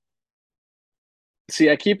great. See,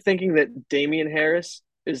 I keep thinking that Damian Harris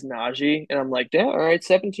is Najee, and I'm like, yeah, all right,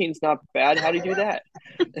 17's not bad. How do you do that?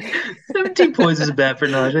 17 points is bad for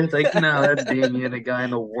Najee. It's like, no, that's Damian, a guy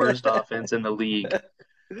in the worst offense in the league.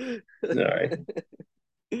 No, All right.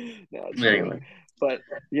 it's true. Anyway. But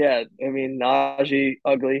yeah, I mean, Najee,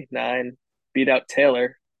 ugly, 9, beat out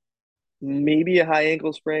Taylor. Maybe a high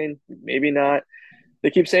ankle sprain, maybe not.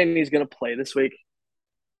 They keep saying he's going to play this week.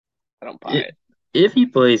 I don't buy It, it. if he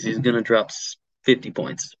plays, he's gonna drop 50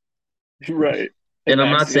 points. Right. And And I'm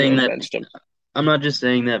Max not is going to saying have that. benched him. I'm not just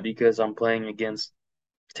saying that because I'm playing against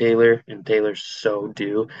Taylor, and Taylor's so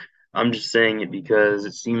due. I'm just saying it because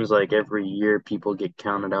it seems like every year people get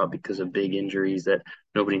counted out because of big injuries that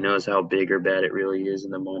nobody knows how big or bad it really is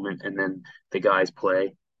in the moment, and then the guys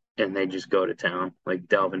play and they just go to town. Like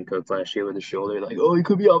Dalvin Cook last year with his shoulder, like, oh, he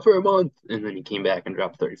could be out for a month, and then he came back and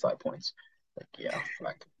dropped 35 points. Like, yeah,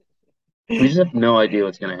 fuck. We just have no idea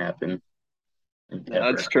what's gonna happen, like, No,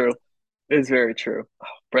 ever. that's true. It's very true. Oh,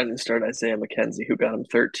 Brendan started Isaiah McKenzie, who got him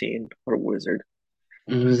 13. What a wizard.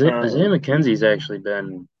 Isaiah Um, McKenzie's actually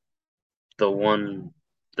been the one,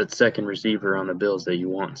 the second receiver on the Bills that you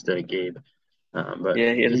want instead of Gabe. But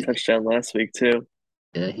yeah, he had a touchdown last week too.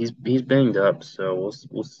 yeah, he's banged up, so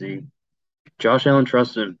we'll see. Josh Allen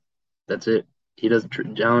trusts him. That's it. He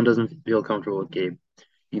doesn't. Allen doesn't feel comfortable with Gabe.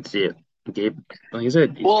 You'd see it. Gabe, like I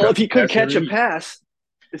said, he's Well, if dropped he a could pass catch every a week. pass,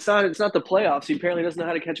 it's not the playoffs. He apparently doesn't know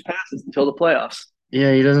how to catch passes until the playoffs.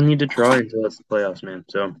 Yeah, he doesn't need to try until it's the playoffs, man.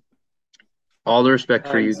 So all the respect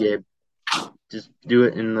for you, Times. Gabe. Just do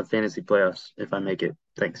it in the fantasy playoffs if I make it.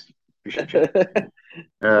 Thanks. Appreciate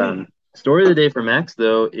you. Story of the day for Max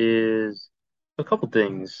though is a couple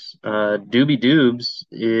things. Doobie Doobs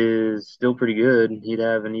is still pretty good.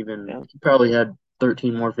 Yeah. He probably had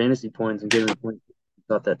 13 more fantasy points and given the point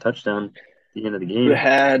about that touchdown at the end of the Would game.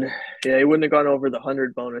 have had, yeah, he wouldn't have gone over the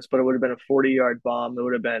 100 bonus, but it would have been a 40-yard bomb. It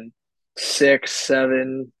would have been 6,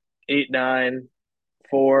 7, 8, 9,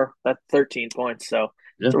 4. That's 13 points. So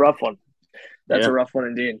Yeah, it's a rough one. That's yeah. a rough one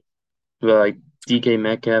indeed. But like DK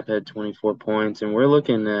Metcalf had 24 points, and we're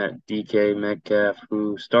looking at DK Metcalf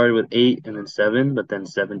who started with 8 and then 7, but then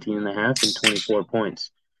 17 and a half and 24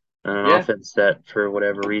 points. And an Yeah. offense that, for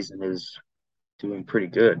whatever reason, is doing pretty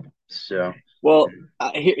good. So, Well,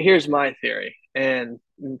 here's my theory, and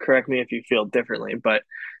correct me if you feel differently, but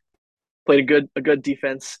played a good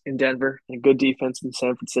defense in Denver and a good defense in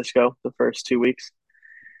San Francisco the first 2 weeks,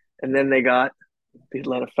 and then they got the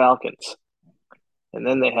Atlanta Falcons, and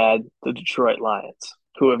then they had the Detroit Lions,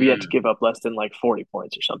 who have yet to mm, give up less than like 40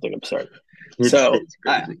 points or something absurd. it's So it's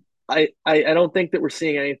I. crazy. I don't think that we're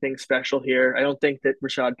seeing anything special here. I don't think that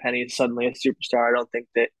Rashad Penny is suddenly a superstar. I don't think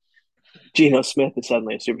that Geno Smith is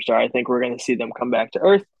suddenly a superstar. I think we're going to see them come back to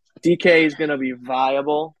earth. DK is going to be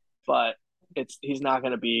viable, but he's not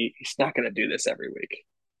going to do this every week.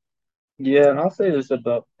 Yeah, and I'll say this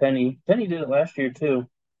about Penny. Penny did it last year too.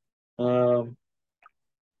 Um,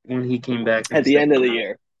 when he came back in At the the second end of the half.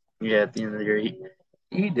 year. Yeah, at the end of the year,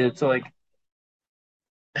 he did. So like,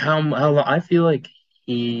 I feel like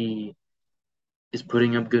he is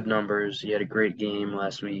putting up good numbers. He had a great game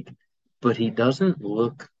last week, but he doesn't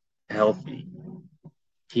look healthy.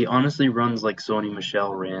 He honestly runs like Sony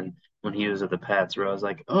Michel ran when he was at the Pats, where I was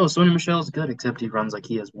like, oh, Sony Michel's good, except he runs like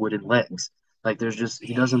he has wooden legs. Like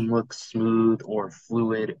he doesn't look smooth or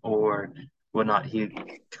fluid or whatnot. He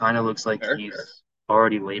kind of looks like Sure. he's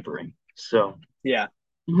already laboring. So Yeah.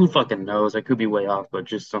 who fucking knows? I could be way off, but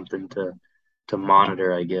just something to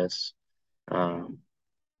monitor, I guess. Um,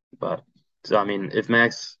 but so I mean, if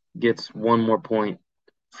Max gets one more point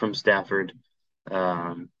from Stafford,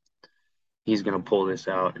 um, he's gonna pull this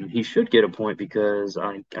out, and he should get a point because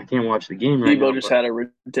I can't watch the game right Debo now. just But had a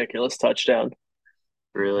ridiculous touchdown.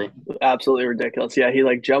 really, Absolutely ridiculous. Yeah, he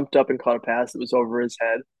like jumped up and caught a pass that was over his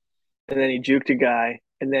head, and then he juked a guy,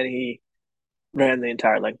 and then he ran the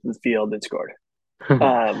entire length of the field and scored.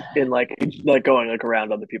 In like going like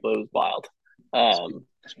around other people, it was wild. Um,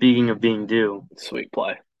 speaking of being due, Sweet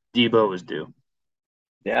play. Debo was due.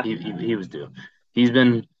 Yeah. He was due. He's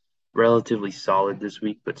been relatively solid this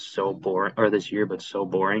week, but so boring, or this year, but so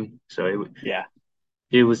boring. So Yeah.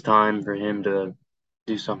 it was time for him to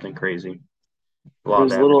do something crazy. It Law of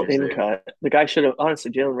was a little averages in there. cut. The guy should have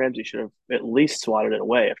honestly, Jalen Ramsey should have at least swatted it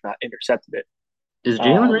away, if not intercepted it. Is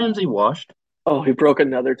Jalen Um, Ramsey washed? oh, he broke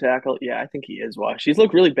another tackle. Yeah, I think he is washed. He's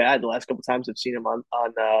looked really bad the last couple times I've seen him on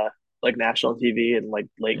like national TV and like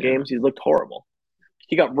late Yeah, games. He's looked horrible.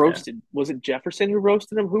 He got yeah. roasted. Was it Jefferson who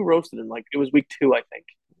roasted him? Who roasted him? Like it was week 2, I think.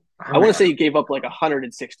 I I want to say don't, he gave up like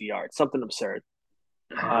 160 yards, something absurd.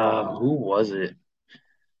 who was it?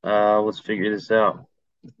 Let's figure this out.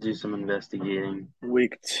 Do some investigating.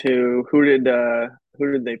 Week 2. Who did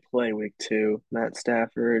they play week 2? Matt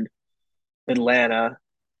Stafford, Atlanta.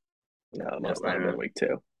 No, it must not have Atlanta. been week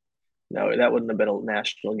 2. No, that wouldn't have been a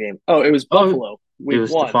national game. Oh, it was Oh, Buffalo, it week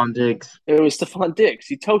was 1. Stephon Diggs. It was Stephon Diggs.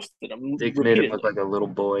 He toasted him Diggs made him look repeatedly. like a little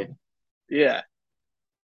boy. Yeah.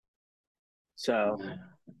 So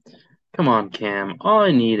Come on, Cam. All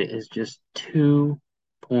I need is just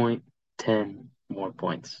 2.10 more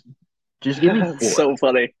points. Just give me it's four. so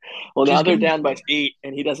funny. Well, now Just give they're me down by four. 8,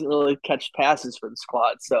 and he doesn't really catch passes for the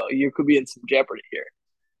squad. So you could be in some jeopardy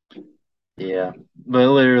here. Yeah, but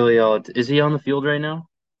literally is he on the field right now?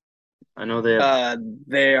 I know they have Uh,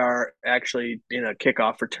 they are actually in a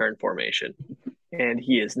kickoff return formation, and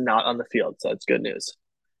he is not on the field. So that's good news.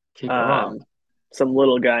 kickoff. Um, some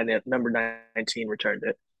little guy named number 19 returned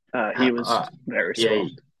it. He was very Yeah, slow.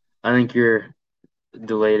 I think you're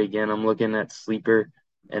delayed again. I'm looking at Sleeper,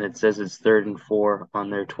 and it says it's 3rd and 4 on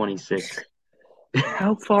their 26.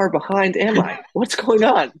 How far behind am I? What's going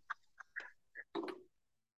on?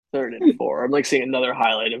 3rd and 4. I'm like seeing another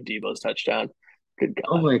highlight of Debo's touchdown. Good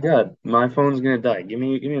Oh God. my God, my phone's gonna die. Give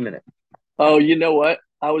me a minute. Oh, you know what?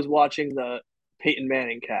 I was watching the Peyton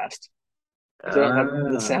Manning cast because I don't have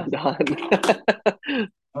the Ah, sound on.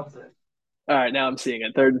 what's it? All right, now I'm seeing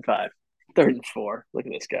it. 3rd and 5. 3rd and 4. Look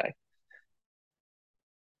at this guy.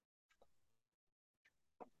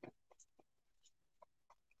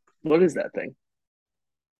 What is that thing?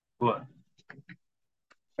 What?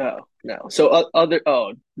 Oh, no. So other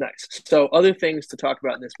oh, nice. So other things to talk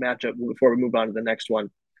about in this matchup before we move on to the next one.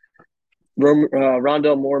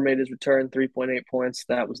 Rondell Moore made his return, 3.8 points.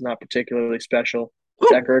 That was not particularly special.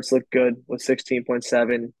 Zach Woo! Ertz looked good with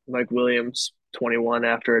 16.7. Mike Williams, 21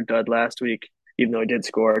 after a dud last week, even though he did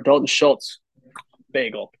score. Dalton Schultz,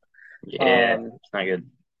 bagel. Yeah, Um, it's not good.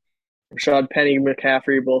 Rashad Penny,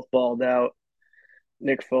 McCaffrey both balled out.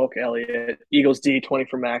 Nick Folk, Elliott, Eagles D 20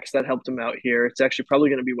 for Max. That helped him out here. It's actually probably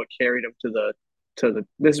going to be what carried him to the.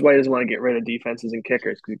 This is why he doesn't want to get rid of defenses and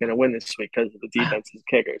kickers because he's going to win this week because of the defenses and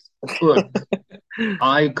kickers. Look,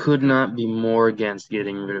 I could not be more against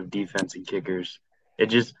getting rid of defense and kickers. It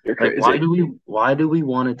just You're like crazy. why do we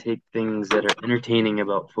want to take things that are entertaining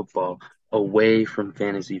about football away from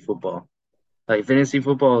fantasy football? Like fantasy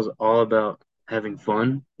football is all about having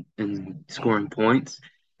fun and scoring points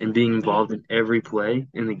and being involved in every play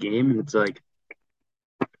in the game. And it's like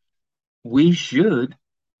we should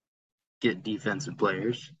get defensive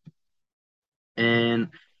players and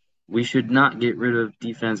we should not get rid of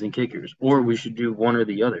defense and kickers, or we should do one or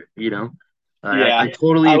the other, you know? I Yeah,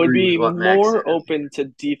 totally I would agree with be what Max more said. open to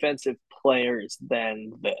defensive players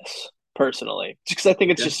than this personally, because I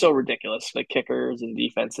think it's Okay. just so ridiculous. Like kickers and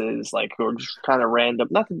defenses, like who are just kind of random.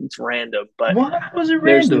 Not that it's random, but Why was it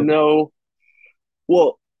there's random? no.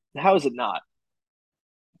 Well, how is it not?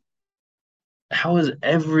 How is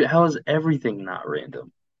everything not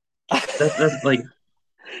random? That's like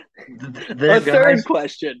they're A third guys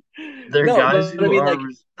question. they're No, guys but I who mean, are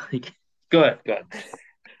like, like go ahead.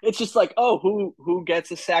 it's just like, oh, who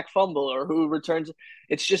gets a sack fumble or who returns?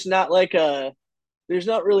 It's just not like a. There's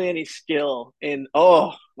not really any skill in.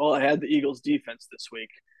 Oh, well, I had the Eagles defense this week,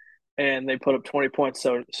 and they put up 20 points,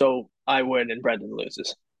 so I win and Brendan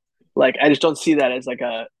loses. Like, I just don't see that as like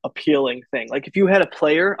a appealing thing. Like, if you had a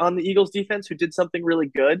player on the Eagles defense who did something really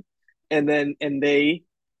good, and they,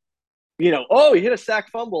 oh, he hit a sack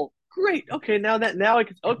fumble. Great. Okay, now I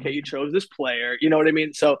can. Okay, you chose this player. You know what I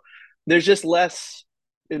mean? So there's just less,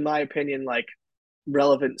 in my opinion, like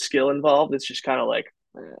relevant skill involved. It's just kind of like,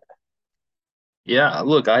 Yeah,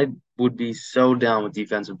 look, I would be so down with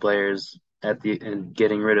defensive players at the and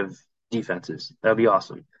getting rid of defenses. That'd be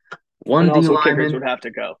awesome. and One D also kickers would lineman. have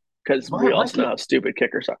to go because Why we why also know can't how stupid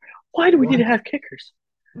kickers are. Why do we need why to have kickers?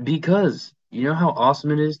 Because you know how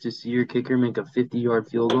awesome it is to see your kicker make a 50-yard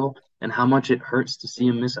field goal and how much it hurts to see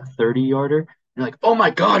him miss a 30-yarder? You're like, oh my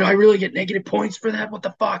God, I really get negative points for that? What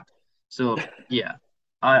the fuck? So yeah,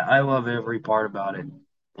 I love every part about it.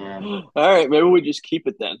 And All right, maybe we just keep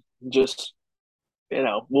it then. Just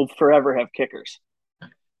we'll forever have kickers.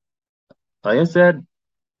 like I said,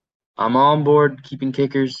 I'm all on board keeping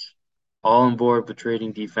kickers, all on board with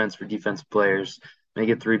trading defense for defensive players. Make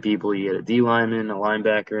it three people. You get a D lineman, a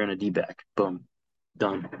linebacker, and a D back. Boom.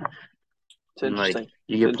 Done. It's And like interesting.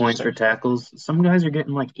 you It's get points for interesting. tackles. Some guys are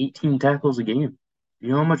getting like 18 tackles a game. You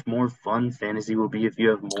know how much more fun fantasy will be if you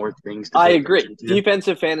have more things to I pay agree. attention to?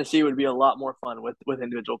 Defensive fantasy would be a lot more fun with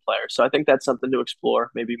individual players. So I think that's something to explore.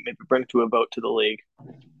 Maybe bring to a vote to the league.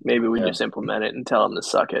 Maybe we Yeah. just implement it and tell them to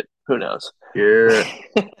suck it. Who knows? Yeah.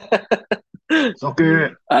 Suck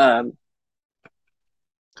it. um,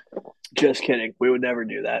 just kidding. We would never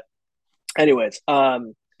do that. Anyways,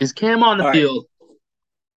 Is Cam on the all right. field?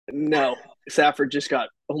 No, Safford just got.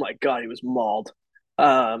 Oh my god, he was mauled.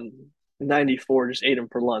 94 just ate him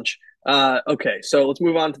for lunch. Okay, so let's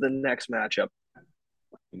move on to the next matchup.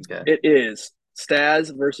 Okay. It is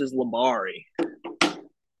Staz versus Lamari.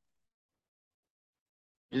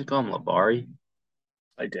 You just call him Labari.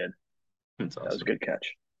 I did. That's That was a awesome. good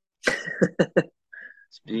catch.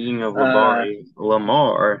 Speaking of Uh,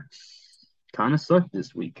 Lamar kind of sucked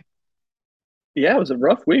this week. yeah, it was a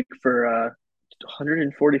rough week for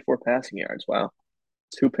 144 passing yards. Wow,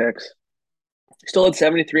 two picks. Still had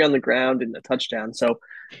 73 on the ground and a touchdown. So,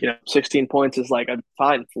 16 points is like a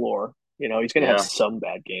fine floor. He's going to have Yeah, some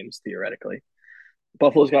bad games theoretically.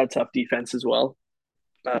 Buffalo's got a tough defense as well.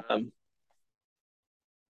 Um,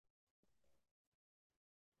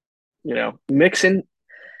 Mixon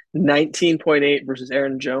 19.8 versus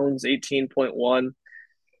Aaron Jones 18.1.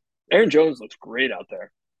 Aaron Jones looks great out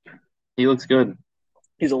there. he looks good.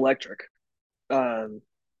 He's electric. Um,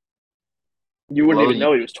 you wouldn't Low, even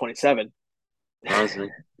know he was 27. honestly,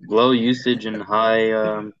 low usage and high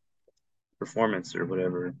performance or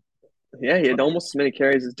whatever. Yeah, he had almost as many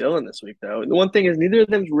carries as Dylan this week, though. And the one thing is, neither of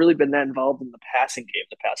them's really been that involved in the passing game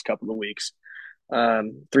the past couple of weeks.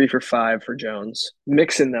 3 for 5 for Jones.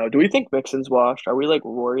 Mixon, though, do we think Mixon's washed? Are we like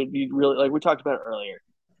worried? You really like we talked about it earlier.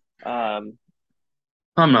 Um,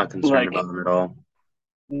 I'm not concerned like about him at all.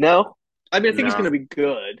 no, I mean I think he's No. going to be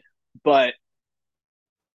good, but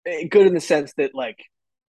good in the sense that like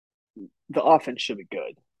the offense should be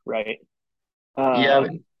good, right? Yeah,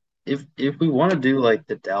 Um, if we want to do like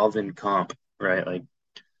the Dalvin comp, right? Like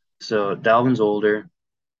so Dalvin's older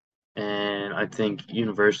and I think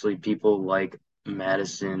universally people like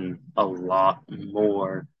Madison a lot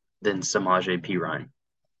more than Samaje Perine.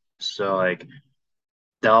 So like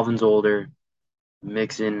Dalvin's older,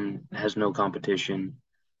 Mixon has no competition.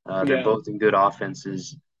 They're yeah, both in good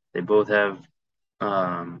offenses. They both have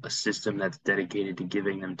a system that's dedicated to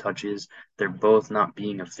giving them touches. They're both not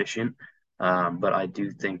being efficient, but I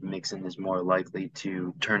do think Mixon is more likely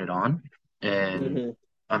to turn it on. And hmm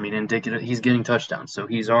I mean, indicative, he's getting touchdowns, so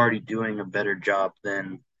he's already doing a better job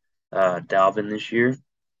than Dalvin this year.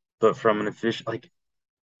 But from an efficient, like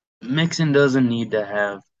Mixon doesn't need to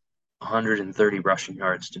have 130 rushing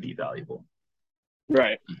yards to be valuable,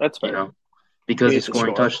 right. That's you fair. know, He because he's needs to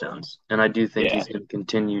scoring score. touchdowns. And I do think Yeah, he's going to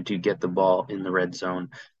continue to get the ball in the red zone,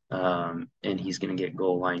 and he's going to get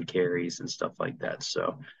goal line carries and stuff like that.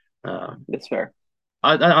 So, um, that's fair.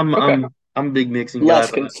 I'm Okay, I'm I'm a big mixing guy,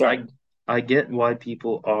 less but concerned. I get why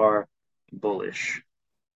people are bullish.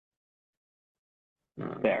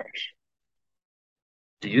 Um, Bearish.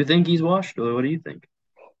 do you think he's washed, or what do you think?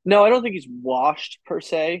 No, I don't think he's washed per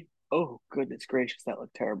se. Oh, goodness gracious, that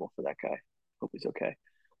looked terrible for that guy. Hope he's okay.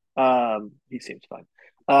 He seems fine.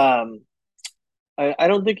 Um, I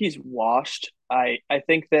don't think he's washed. I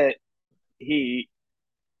think that he.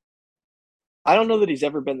 I don't know that he's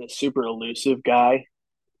ever been the super elusive guy.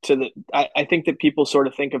 I think that people sort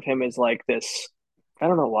of think of him as like this. I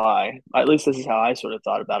don't know why. At least this is how I sort of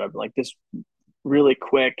thought about him, like this really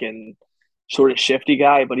quick and sort of shifty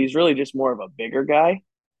guy. But he's really just more of a bigger guy,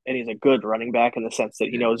 and he's a good running back in the sense that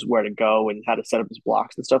he Yeah, knows where to go and how to set up his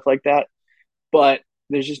blocks and stuff like that. But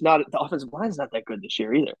there's just not the offensive line's not that good this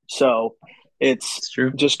year either. So it's it's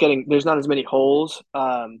true. just getting there's not as many holes.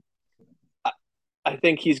 I, I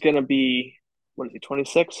think he's going to be what is he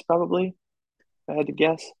 26 probably. If I had to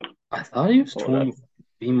guess. I thought he was Hold up, 20.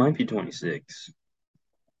 He might be 26.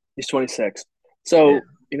 he's 26. Yeah, So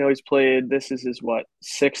he's played. This is his what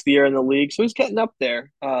sixth year in the league, so he's getting up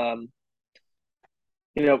there.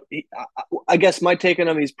 I guess my take on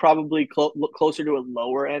him, he's probably closer to a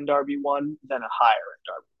lower end RB1 than a higher end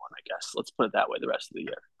RB1. I guess let's put it that way. The rest of the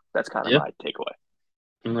year, that's kind of yeah. my takeaway.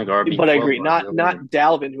 I'm like RB But I 12, agree, RB not 11.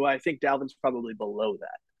 Dalvin, who I think Dalvin's probably below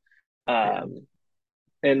that. Yeah.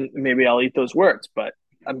 And maybe I'll eat those words, but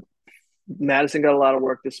Madison got a lot of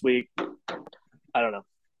work this week. I don't know.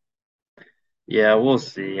 Yeah, we'll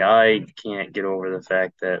see. I can't get over the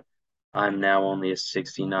fact that I'm now only a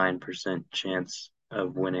 69% chance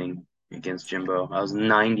of winning against Jimbo. I was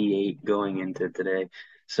 98 going into today.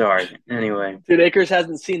 Sorry. Anyway, Dude, Akers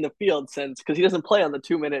hasn't seen the field since because he doesn't play on the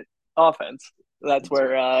 2 minute offense. That's that's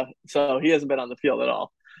where so he hasn't been on the field at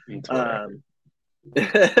all. that's whatever. Um,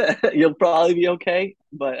 you'll probably be okay,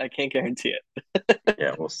 but I can't guarantee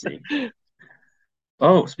Yeah, we'll see. it.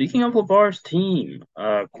 Oh, speaking of LeVar's team,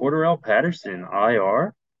 Cordarrelle Patterson,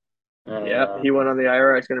 IR, Yeah, uh, he went on the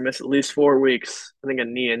IR. He's going to miss at least 4 weeks. I think a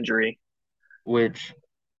knee injury. which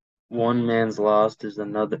one man's loss is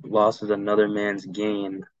another man's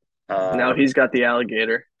gain. Now Uh, he's got the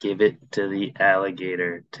alligator. Give it to the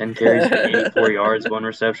alligator. 10 carries for 84 yards, one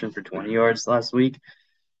reception for 20 yards last week.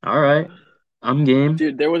 All right. I'm game.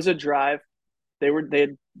 Dude, there was a drive. They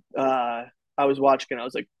had I was watching and I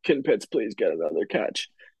was like, can Pitts please get another catch?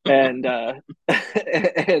 And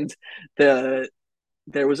and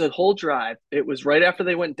there was a whole drive. It was right after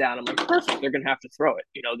they went down. I'm like, perfect. They're gonna have to throw it.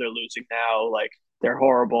 They're losing now. Like They're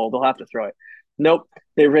horrible. They'll have to throw it. Nope.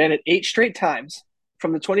 They ran it 8 straight times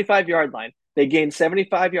from the 25-yard line. They gained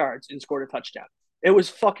 75 yards and scored a touchdown. It was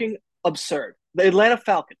fucking absurd. The Atlanta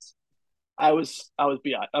Falcons. I was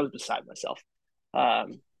beside myself.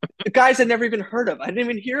 The guys I never even heard of. I didn't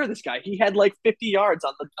even hear of this guy. He had like 50 yards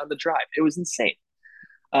on the drive. It was insane.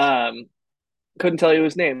 Um, couldn't tell you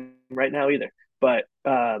his name right now either. But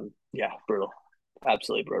yeah, brutal.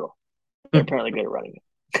 Absolutely brutal. They're apparently good at running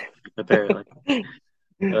Apparently. it.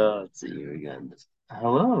 Let's see. We got this.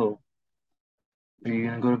 Hello. Are you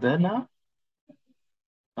gonna go to bed now?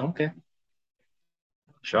 Okay.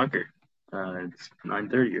 Shocker. It's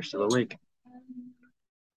 9:30. You're still awake.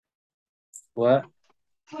 What?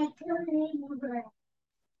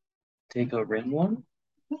 Take a rim one?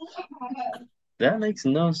 That makes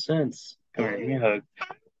no sense. Come here, give me a hug.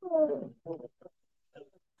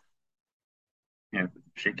 Here,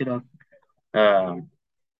 shake it up. Um,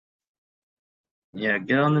 yeah,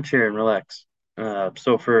 get on the chair and relax.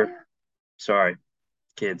 Sorry,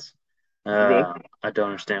 kids. You're good. I don't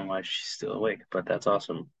understand why she's still awake, but that's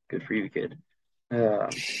awesome. Good for you, kid. Um,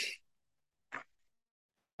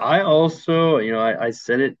 I also, I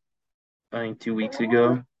said it, I think 2 weeks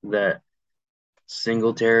ago that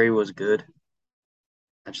Singletary was good.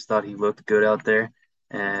 I just thought he looked good out there,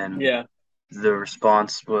 and Yeah. the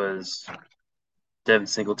response was Devin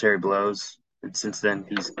Singletary blows. And since then,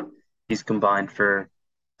 he's combined for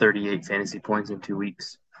 38 fantasy points in 2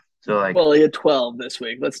 weeks. So like Well, he had 12 this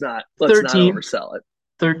week. Let's not 13, oversell it.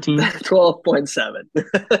 13.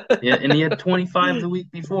 12.7. Yeah, and he had 25 the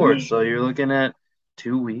week before. So you're looking at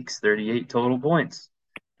 2 weeks, 38 total points.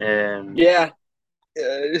 And Yeah.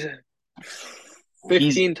 15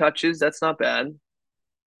 he's touches. That's not bad.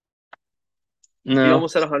 He no,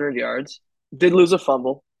 almost had 100 yards. Did lose a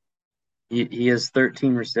fumble. he has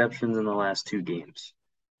 13 receptions in the last 2 games.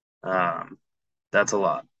 Um, that's a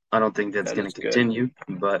lot. I don't think that's That going is to good. continue,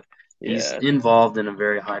 but he's Yeah. involved in a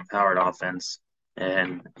very high-powered offense,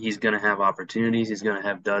 and he's going to have opportunities. He's going to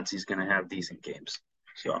have duds. He's going to have decent games.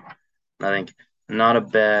 So I think not a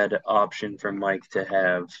bad option for Mike to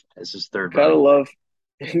have as his third Gotta running love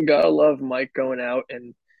gotta love Mike going out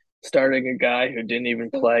and starting a guy who didn't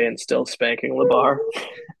even play and still spanking LeBar.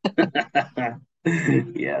 back.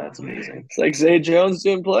 Yeah, that's amazing. It's like Zay Jones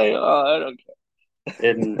didn't play. Oh, I don't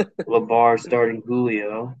And LeBar starting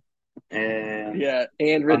Julio, and Yeah,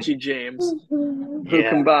 and um, Richie James, who yeah,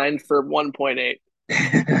 combined for 1.8.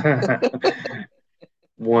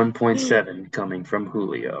 1.7 coming from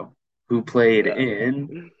Julio, who played Yeah,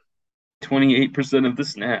 in 28% of the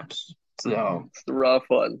snaps. So, it's the rough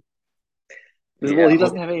one. Well, yeah, he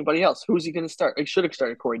doesn't have anybody else. Who's he going to start? He should have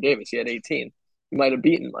started Corey Davis. He had 18. He might have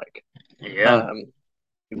beaten Mike. yeah. Um,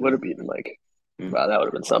 he would have beaten Mike. Wow, that would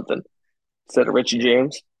have been something. Instead of Richie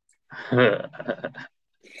James, which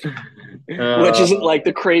isn't uh, like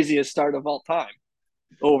the craziest start of all time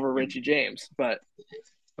over Richie James, but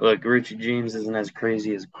look, Richie James isn't as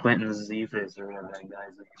crazy as Quentin Cephas or whatever that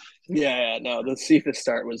guy's name. yeah, no, the Cephas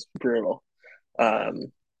start was brutal.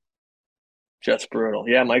 Um, just brutal.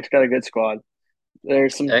 Yeah, Mike's got a good squad. Eh,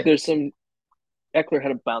 There's some Eckler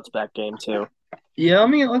had a bounce back game too. Yeah, let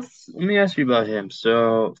me ask you about him.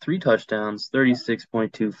 So 3 touchdowns,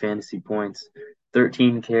 36.2 fantasy points,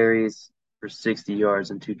 13 carries for 60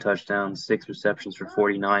 yards and 2 touchdowns, 6 receptions for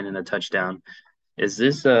 49 and a touchdown. Is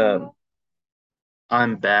this a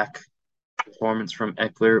I'm back performance from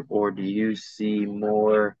Eckler, or do you see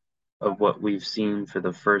more of what we've seen for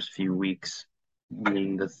the first few weeks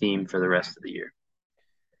being the theme for the rest of the year?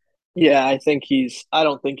 Yeah, I think he's. I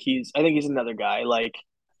don't think he's. I think he's another guy like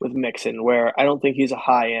with Mixon, where I don't think he's a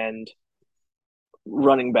high end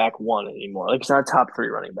running back one anymore. Like he's not a top 3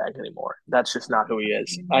 running back anymore. That's just not who he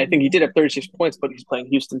is. I think he did have 36 points, but he's playing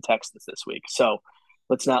Houston Texans this week, so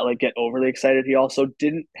let's not like get overly excited. He also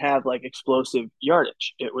didn't have like explosive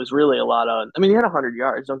yardage. It was really a lot on. I mean, he had 100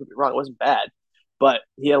 yards. Don't get me wrong, it wasn't bad, but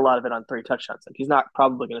he had a lot of it on 3 touchdowns. Like he's not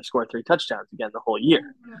probably going to score 3 touchdowns again the whole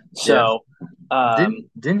year. Yeah. So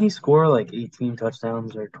Didn't he score like 18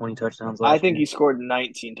 touchdowns or 20 touchdowns I last think year? he scored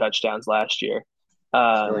 19 touchdowns last year. So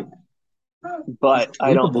like Um, he's but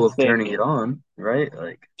I don't capable of think turning it on, right?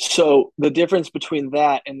 Like so. The difference between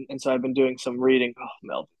that and so I've been doing some reading. Oh,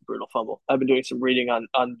 Mel, brutal fumble. I've been doing some reading on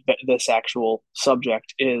this actual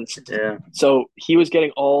subject. Is yeah. so he was getting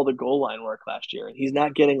all the goal line work last year, and he's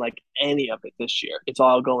not getting like any of it this year. It's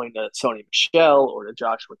all going to Sony Michel or to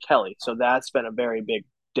Joshua Kelly. So that's been a very big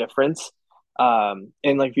difference.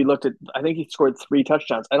 And like if you looked at, I think he scored 3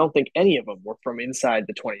 touchdowns. I don't think any of them were from inside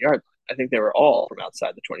the 20-yard line. I think they were all from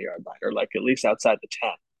outside the 20-yard line, or like at least outside the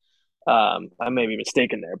 10. I may be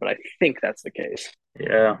mistaken there, but I think that's the case.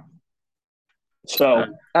 Yeah. Uh, So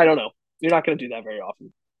I don't know. You're not going to do that very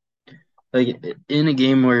often. like in a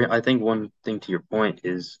game where I think one thing to your point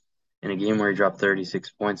is in a game where he dropped 36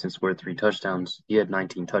 points and scored three touchdowns, he had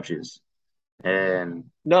 19 touches. And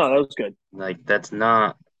No, that was good. like that's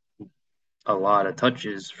not a lot of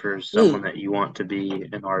touches for someone Mm. that you want to be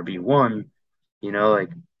an RB1. Like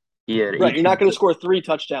he had Right. You're not 18. going to score three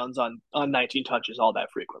touchdowns on 19 touches all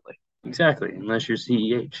that frequently. Exactly, unless you're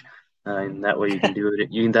CEH, and that way you can do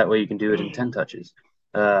it. That way you can do it in 10 touches.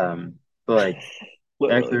 But like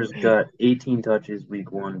Literally. Eckler's got 18 touches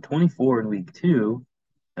week one, 24 in week two,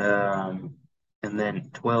 um, and then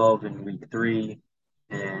 12 in week three,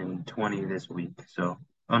 and 20 this week. So,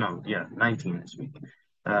 oh no, yeah, 19 this week.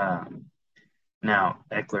 Um, Now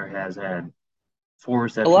Eckler has had four A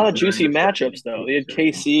receptions, lot of nine juicy receptions, matchups, though. eight He had receptions,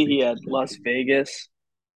 KC, three he had touchdowns. Las Vegas.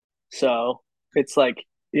 So it's like,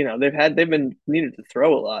 they've been needed to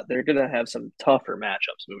throw a lot. They're going to have some tougher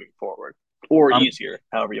matchups moving forward or I'm easier,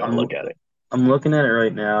 however you want to I'm look at it. I'm looking at it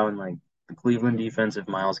right now, and like the Cleveland defense, if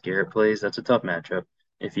Miles Garrett plays, that's a tough matchup.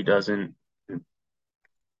 If he doesn't,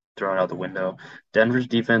 throw it out the window. Denver's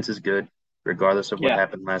defense is good, regardless of what Yeah.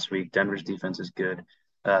 happened last week. Denver's defense is good.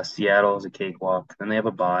 Seattle is a cakewalk. Then they have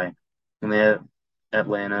a bye. Then they have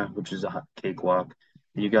Atlanta, which is a cakewalk.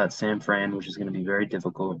 You got San Fran, which is going to be very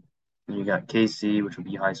difficult. And you got KC, which will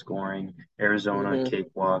be high scoring. Arizona, Hmm.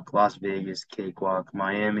 cakewalk. Las Vegas, cakewalk.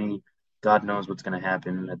 Miami, God knows what's going to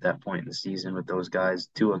happen at that point in the season with those guys.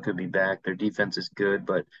 Tua could be back. Their defense is good,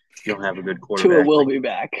 but if you don't have a good Tua quarterback, will like be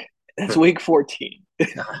back. It's week 14.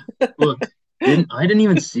 look, didn't I didn't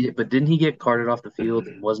even see it, but didn't he get carted off the field?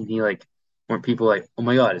 And wasn't he like, weren't people like, oh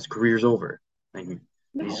my God, his career's over? Like he's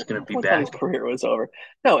just No, gonna no be one thought his back. career was over.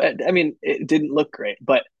 No, I mean, it didn't look great,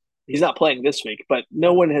 but he's not playing this week. But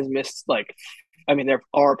no one has missed, like, I mean, there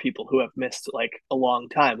are people who have missed like a long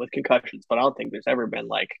time with concussions, but I don't think there's ever been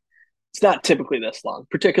like, it's not typically this long,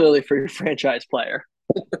 particularly for your franchise player.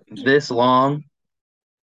 This long?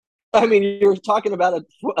 I mean, you're talking about a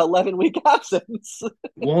 11-week absence.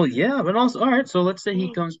 Well, yeah, but also, all right, so let's say he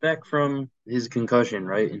comes back from his concussion,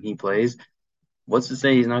 right? And he plays. What's to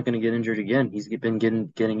say he's not going to get injured again? He's been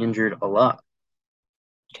getting injured a lot.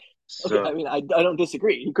 Okay, I So, mean, I don't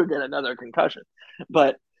disagree. He could get another concussion,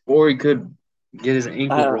 but or he could get his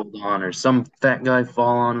ankle uh, rolled on, or some fat guy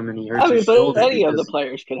fall on him and he hurts I his mean, but shoulder any of the because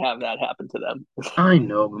players could have that happen to I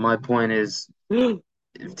know, but my point is them.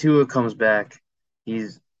 if Tua comes back,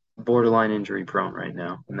 he's borderline injury prone right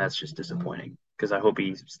now, and that's just disappointing because I hope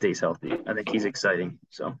he stays healthy. I think he's exciting.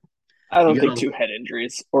 So I don't you think gotta two head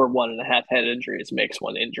injuries or one and a half head injuries makes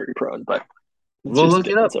one injury prone, but it's we'll just a look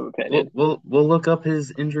it up. difference of opinion. We'll look up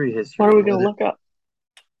his injury What are history, we going to whether look up?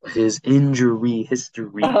 his injury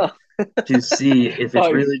history Oh, to see if it's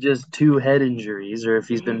oh, really just two head injuries or if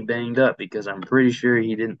he's been banged up because I'm pretty sure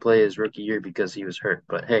he didn't play his rookie year because he was hurt.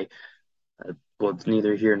 But hey, well, it's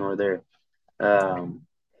neither here nor there. Um,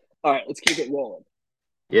 all right, let's keep it rolling.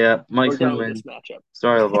 yeah, Mike's We're gonna done with this win. matchup.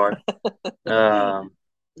 Sorry, LeVar.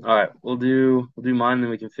 All right, we'll do mine, then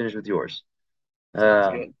we can finish with yours. Sounds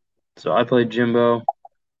Um, good. so I played Jimbo,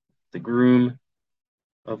 the groom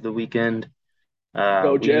of the weekend. Uh,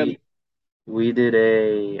 Go, we Jim. we did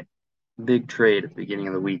a big trade at the beginning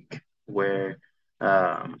of the week where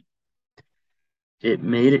um, it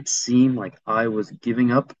made it seem like I was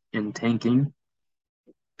giving up and tanking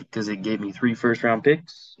because it gave me three first round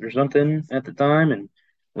picks or something at the time, and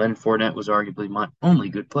Len Fournette was arguably my only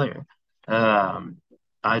good player. Um,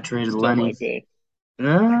 I traded Still Lenny. might be.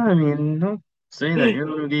 I mean, don't say that. You're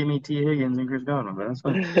the one who gave me T. Higgins and Chris Godwin, but that's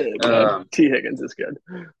fine. Okay, Um, T. Higgins is good.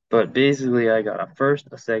 but basically, I got a first,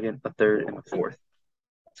 a second, a third, and a fourth.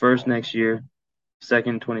 First next year,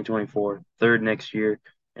 second 2024, third next year,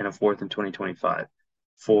 and a fourth in 2025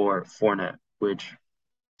 for Fournette, which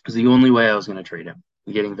is the only way I was going to trade him,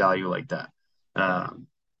 getting value like that. Um,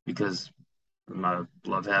 because I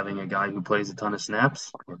love having a guy who plays a ton of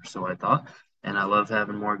snaps, or so I thought, and I love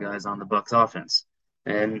having more guys on the Bucks offense.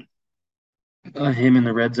 And him in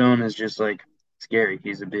the red zone is just like scary.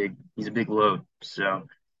 He's a big load, so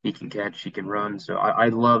he can catch, he can run. So I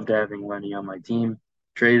loved having Lenny on my team.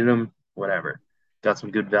 Traded him, whatever. Got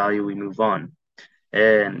some good value. We move on,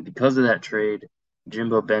 and because of that trade,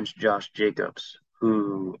 Jimbo benched Josh Jacobs,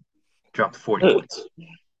 who dropped 40 points,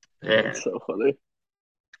 That's and so funny.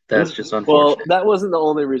 that's just Well, unfortunate. that wasn't the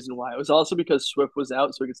only reason why. It was also because Swift was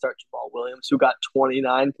out, so we could start Jamal Williams, who got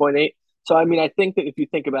 29.8. So, I mean, I think that if you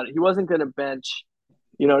think about it, he wasn't going to bench,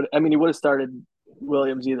 I mean, he would have started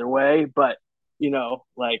Williams either way, but,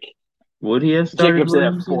 like Would he have started Jacobs did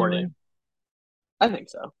have Williams either 40. way? I think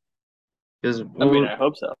so. Because I mean, I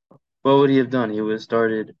hope so. what would he have done? He would have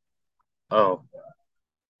started. Oh,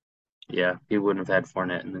 Yeah, he wouldn't have had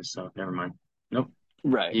Fournette in this, so never mind. Nope.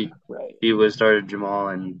 Right, He right. he would have started Jamal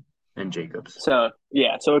and Jacobs. So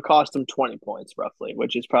yeah, so it cost him 20 points roughly,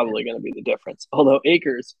 which is probably going to be the difference. Although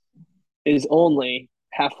Akers is only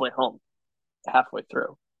halfway home, halfway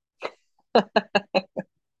through.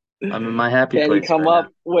 I'm in my happy Can he place come right now.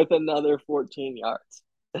 up with another 14 yards?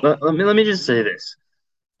 Let me just say this.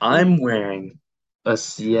 I'm wearing a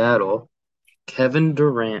Seattle Kevin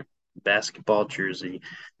Durant basketball jersey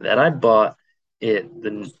that I bought at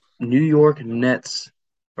the New York Nets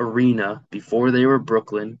arena before they were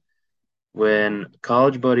Brooklyn when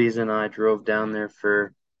college buddies and I drove down there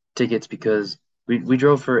for tickets because we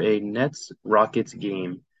drove for a Nets Rockets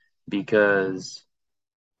game because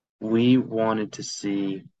we wanted to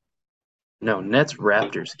see no Nets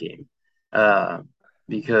Raptors game uh,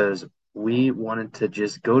 because we wanted to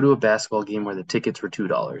just go to a basketball game where the tickets were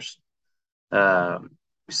 $2. Um,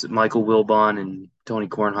 Michael Wilbon and Tony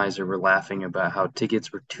Kornheiser were laughing about how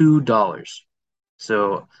tickets were $2.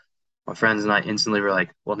 So my friends and I instantly were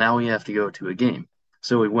like, well, now we have to go to a game.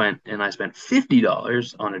 So we went and I spent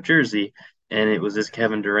 $50 on a jersey, and it was this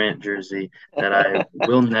Kevin Durant jersey that I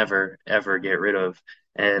will never, ever get rid of.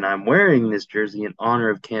 And I'm wearing this jersey in honor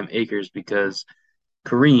of Cam Akers because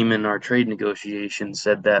Kareem in our trade negotiation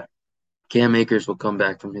said that Cam Akers will come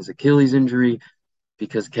back from his Achilles injury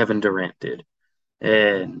because Kevin Durant did.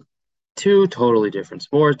 And two totally different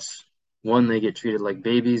sports. One, they get treated like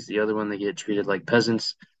babies. The other one, they get treated like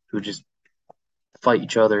peasants who just fight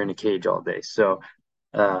each other in a cage all day. So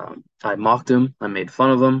I mocked him, I made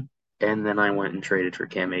fun of him, and then I went and traded for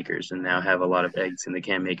Cam Akers and now have a lot of eggs in the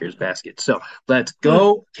Cam Akers basket. So let's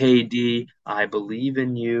go, KD. I believe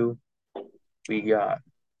in you. We got,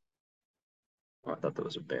 oh, I thought that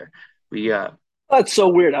was a bear. We got That's so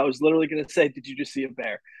weird. I was literally going to say, did you just see a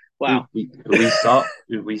bear? Wow. Dude, we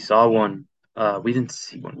saw one. We didn't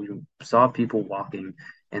see one. We saw people walking,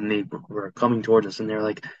 and they were coming towards us, and they're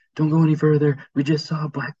like, "Don't go any further. We just saw a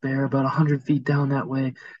black bear about 100 feet down that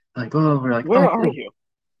way." Like, oh, we're like, Where "Oh, are cool." you?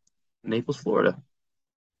 Naples, Florida.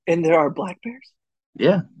 And there are black bears?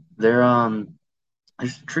 Yeah, they're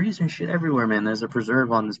there's trees and shit everywhere, man. There's a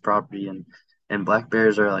preserve on this property, and black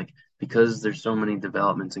bears are like because there's so many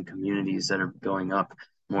developments and communities that are going up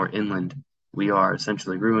more inland. We are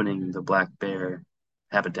essentially ruining the black bear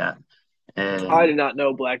habitat. I And did not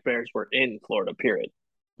know black bears were in Florida, period.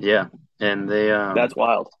 yeah, and That's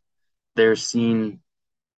wild. they're seen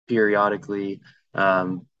periodically.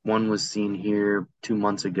 One was seen here 2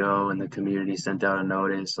 months ago, and the community sent out a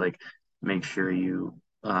notice like, make sure you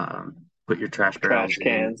put your trash Trash barrels in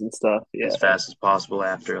cans and stuff. as Yeah. fast as possible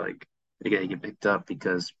after like they get picked up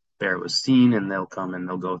because bear was seen, and they'll come and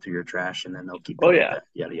they'll go through your trash, and then they'll keep Oh, coming yeah. back.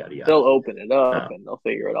 Yada yada yada. They'll open it up Uh, and they'll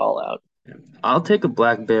figure it all out. I'll take a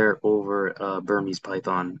black bear over a Burmese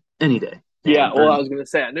python any day. Yeah. And Well, I was going to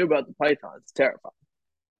say, I knew about the python. It's terrifying.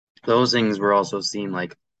 those things were also seen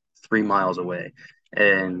like 3 miles away.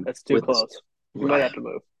 And That's too with this, close. You might have to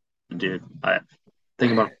move. dude, I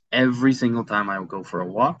think about every single time I would go for a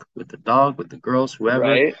walk with the dog, with the girls, whoever.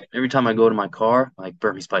 Right? Every time I go to my car, like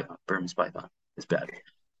Burmese python, Burmese python. It's bad.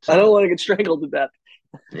 I don't So want to get strangled to death.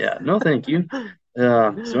 yeah, no, thank you.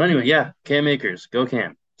 So anyway, yeah, Cam Akers, go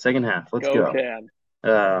Cam. Second half, let's Go go.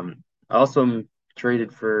 Cam. I also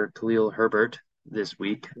traded for Khalil Herbert this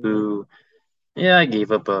week, Mhm. who yeah, I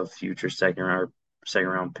gave up a future second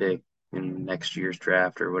round pick in next year's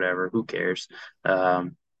draft or whatever. Who cares?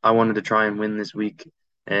 I wanted to try and win this week,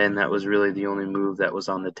 and that was really the only move that was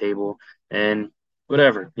on the table. And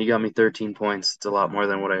whatever, he got me 13 points. It's a lot more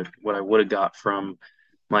than what I would have got from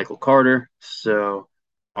Michael Carter. So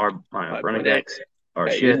our Five running point eight. backs are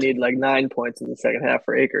Yeah, you'd shit. need like 9 points in the second half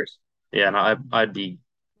for Akers. Yeah, and I'd be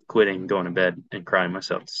quitting, going to bed, and crying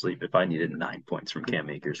myself to sleep if I needed 9 points from Cam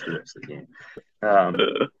Akers for the rest of the game. Um,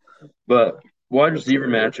 But wide That's receiver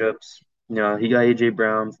hilarious. matchups, he got AJ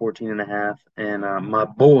Brown 14 and a half, and my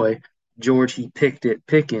boy George he picked it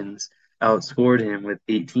Pickens outscored him with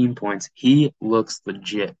 18 points. He looks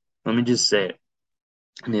legit. Let me just say it.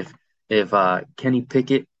 And if Kenny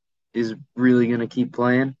Pickett is really gonna keep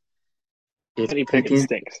playing, it's Kenny Pickett Pickens,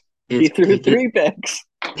 stinks. He it's threw Pickett, 3 picks.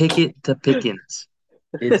 Pickett to Pickens.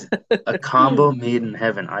 It's a combo made in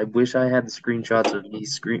heaven. I wish I had the screenshots of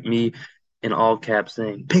me in all caps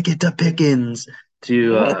saying "Pick it to Pickens"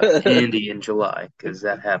 to Andy in July because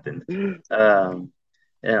that happened. Um,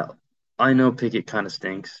 yeah, I know Pickett kind of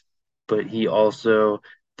stinks, but he also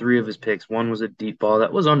three of his picks. One was a deep ball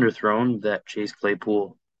that was underthrown that Chase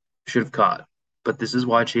Claypool should have caught. But this is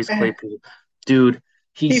why Chase Claypool, dude,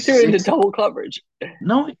 He he's threw it into six. double coverage.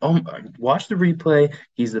 No, watch the replay.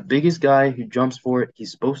 He's the biggest guy who jumps for it.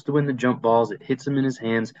 He's supposed to win the jump balls. It hits him in his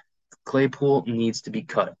hands. Claypool needs to be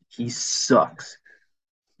cut. He sucks.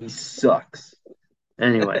 He sucks.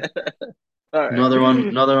 Anyway, All right. another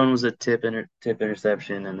one was a tip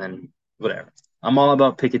interception, and then whatever. I'm all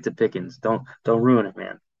about Pickett to Pickens. Don't ruin it,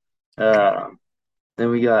 man. Um, then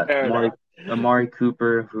we got Fair enough. Amari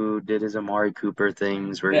Cooper, who did his Amari Cooper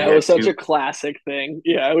things where he Yeah, it had was such two. a classic thing.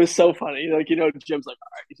 Yeah, it was so funny. Like, Jim's like,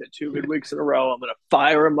 all right, he's had two good weeks in a row. I'm gonna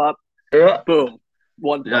fire him up. Yeah. Boom.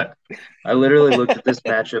 1 point. I literally looked at this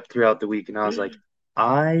matchup throughout the week and I was like,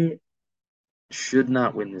 I should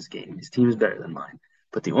not win this game. His team is better than mine.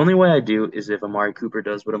 But the only way I do is if Amari Cooper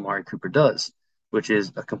does what Amari Cooper does, which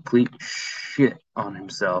is a complete shit on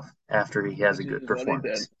himself after he has a Which good is what he did.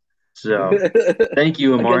 performance. So thank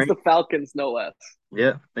you, Against Amari. the Falcons, no less.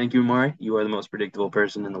 Yeah, thank you, Amari. You are the most predictable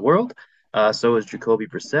person in the world. So is Jacoby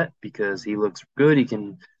Brissett because he looks good. He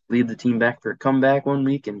can lead the team back for a comeback one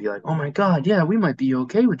week and be like, "Oh my God, yeah, we might be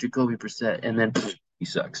okay with Jacoby Brissett," and then he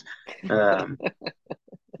sucks. Um,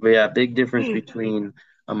 but yeah, big difference between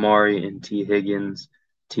Amari and T. Higgins.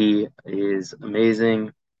 T is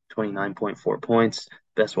amazing, 29.4 points,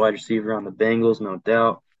 best wide receiver on the Bengals, no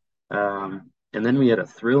doubt. And then we had a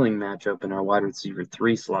thrilling matchup in our wide receiver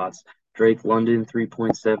three slots. Drake London,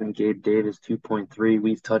 3.7, Gabe Davis, 2.3.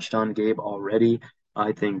 We've touched on Gabe already.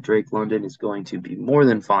 I think Drake London is going to be more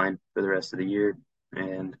than fine for the rest of the year.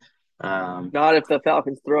 And um, Not if the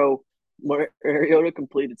Falcons throw. Mariota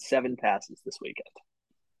completed 7 passes this weekend.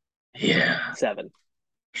 yeah, 7.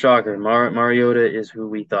 shocker. Mariota is who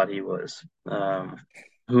we thought he was.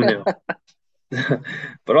 Who knew?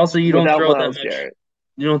 But also, you don't Without throw that Miles much. Garrett.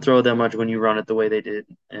 You don't throw that much when you run it the way they did,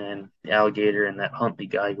 and the alligator and that Huntley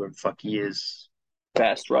guy, whoever the fuck he is.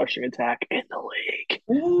 Best rushing attack in the league.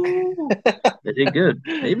 Ooh, they did good.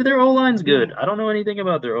 Maybe their O line's good. I don't know anything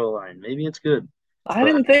about their O line. Maybe it's good, I but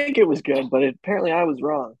didn't think it was good, but apparently I was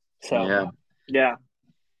wrong. So, yeah. yeah.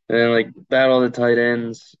 And then like battle of the tight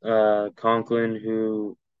ends, Conklin,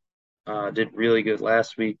 who did really good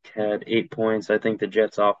last week, had 8 points. I think the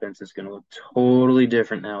Jets offense is going to look totally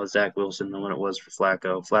different now with Zach Wilson than when it was for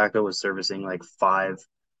Flacco. Flacco was servicing like five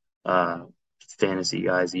uh, fantasy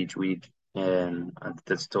guys each week, and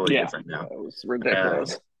that's totally Yeah. different now. It was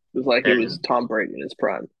ridiculous. Um, It was like it was and Tom Brady in his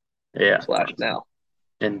prime yeah, slash honestly. now.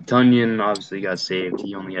 And Tunyon obviously got saved.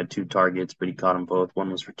 He only had two targets, but he caught them both.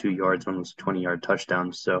 One was for 2 yards, one was a 20-yard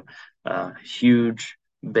touchdown. So huge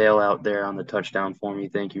bailout there on the touchdown for me.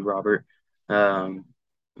 Thank you, Robert. Um,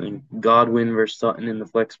 and Godwin versus Sutton in the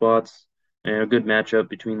flex spots. And a good matchup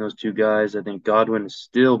between those two guys. I think Godwin is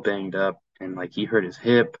still banged up and like he hurt his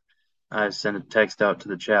hip. I sent a text out to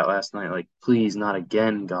the chat last night, like, please, not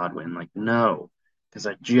again, Godwin. Like, no, because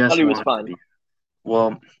I Thought just he was want him to fine. be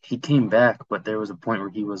well, he came back, but there was a point where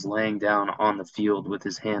he was laying down on the field with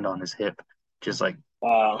his hand on his hip, just like,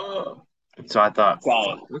 Uh, ugh. So I thought,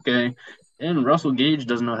 got fuck, okay. And Russell Gage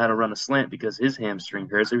doesn't know how to run a slant because his hamstring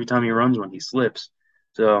hurts every time he runs one, he slips.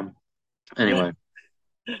 So it. anyway,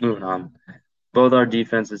 moving on. Both our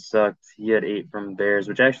defenses sucked. He had 8 from Bears,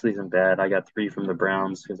 which actually isn't bad. I got 3 from the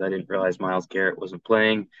Browns because I didn't realize Miles Garrett wasn't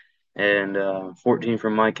playing, and 14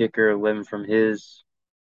 from my kicker, 11 from his.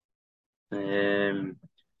 And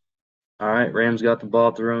all right, Rams got the ball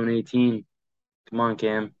at their own 18. Come on,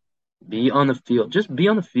 Cam. Be on the field. Just be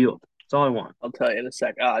on the field. That's all I want. I'll tell you in a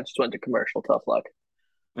sec. I just went to commercial. Tough luck.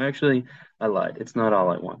 Actually, I lied. It's not all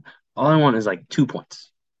I want. All I want is like 2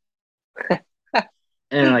 points.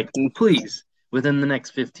 And like, please, within the next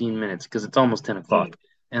 15 minutes, because it's almost 10 o'clock.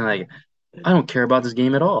 And like, I don't care about this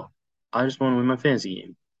game at all. I just want to win my fantasy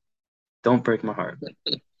game. Don't break my heart.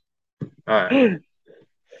 All right, All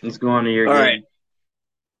let's go on to your right. game.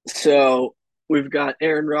 So we've got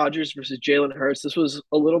Aaron Rodgers versus Jalen Hurts. This was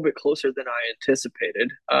a little bit closer than I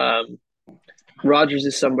anticipated. Rodgers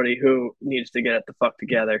is somebody who needs to get the fuck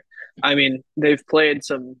together. I mean, they've played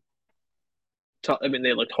some. I mean,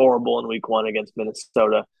 they looked horrible in Week 1 against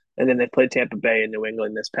Minnesota, and then they played Tampa Bay and New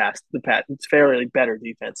England this past the past. It's fairly better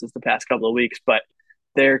defenses the past couple of weeks, but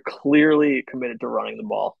they're clearly committed to running the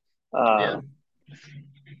ball. Yeah, I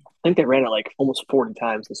think they ran it like almost 40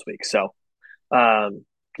 times this week. So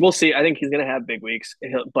we'll see. I think he's going to have big weeks,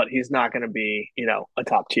 but he's not going to be, a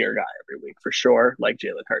top tier guy every week for sure. Like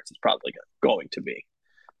Jalen Hurts is probably going to be.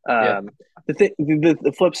 yeah.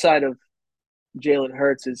 The flip side of Jalen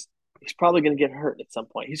Hurts is he's probably going to get hurt at some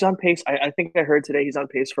point. He's on pace. I think I heard today he's on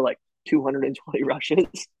pace for like 220 rushes.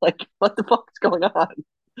 Like, what the fuck is going on?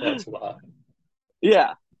 That's a lot.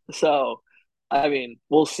 Yeah. So, I mean,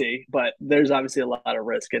 we'll see, but there's obviously a lot of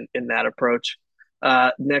risk in that approach.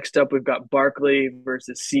 Next up, we've got Barkley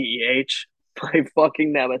versus CEH, my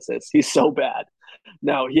fucking nemesis. He's so bad.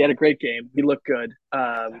 No, he had a great game. He looked good.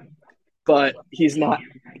 but he's not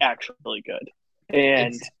actually good.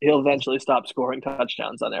 And It's he'll eventually stop scoring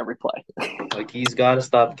touchdowns on every play. like he's got to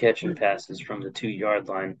stop catching passes from the 2 yard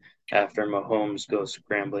line after Mahomes goes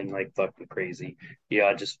scrambling like fucking crazy.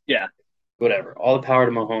 Yeah, just Yeah, whatever. All the power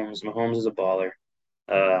to Mahomes. Mahomes is a baller.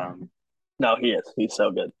 Um, no, he is. He's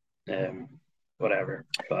so good. um, whatever.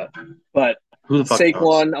 But But who the fuck knows?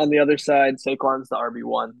 Saquon on the other side, Saquon's the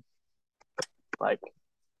RB1. Like,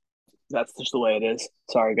 that's just the way it is.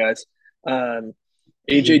 Sorry, guys. Um,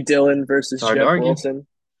 AJ He, Dillon it's versus hard to Jeff argue. Wilson.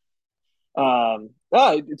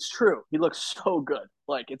 It's true. He looks so good.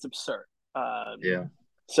 Like, it's absurd. Um, Yeah.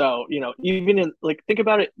 so, even in, like, think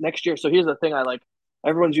about it next year. So here's the thing I like.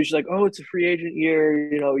 Everyone's usually like, oh, it's a free agent year.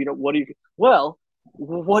 What do you, well,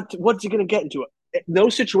 what's he going to get into it? No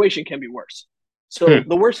situation can be worse. So Hmm.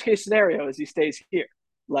 the worst case scenario is he stays here.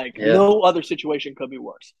 Like, Yeah. no other situation could be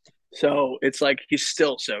worse. So it's like he's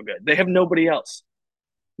still so good. They have nobody else.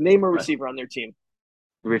 Name a Right. receiver on their team.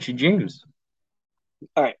 Richie James.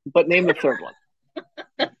 All right, but name the third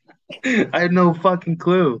one. I have no fucking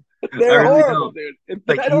clue. I They're really horrible, don't. dude.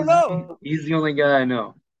 Like I don't know. he's the only guy I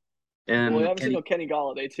know. Well, we And obviously Kenny, know Kenny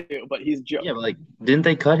Galladay too, but he's a yeah, joke. but like, didn't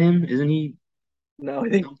they cut him? Isn't he No,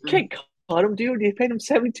 they something? can't cut him, dude. They paid him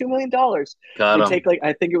 $72 million. Cut They him. take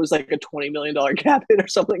I think it was like a $20 million cap hit or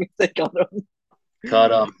something if they cut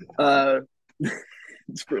Cut him. him. Uh,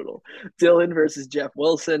 it's brutal. Dylan versus Jeff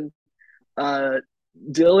Wilson. Uh,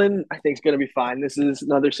 Dylan, I think is going to be fine. This is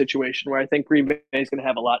another situation where I think Green Bay is going to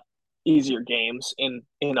have a lot easier games in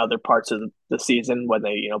other parts of the season when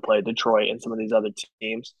they play Detroit and some of these other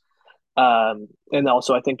teams. And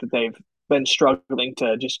also, I think that they've been struggling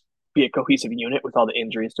to just be a cohesive unit with all the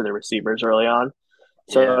injuries to their receivers early on.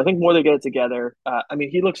 So Yeah. I think more they get it together. I mean,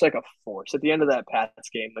 he looks like a force at the end of that Pats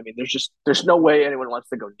game. I mean, there's no way anyone wants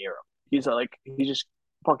to go near him. He's just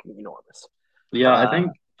fucking enormous. Yeah, I Uh,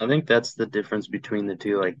 think I think that's the difference between the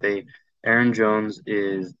two. Like Aaron Jones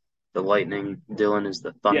is the Lightning, Dylan is the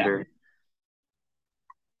yeah, Thunder.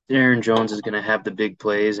 Aaron Jones is gonna have the big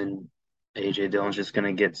plays, and AJ Dillon's just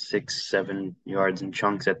gonna get 6, 7 yards in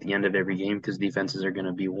chunks at the end of every game because defenses are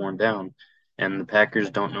gonna be worn down, and the Packers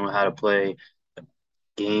don't know how to play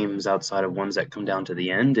games outside of ones that come down to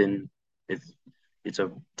the end. And if it's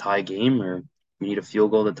a tie game or you need a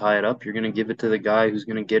field goal to tie it up, you're gonna give it to the guy who's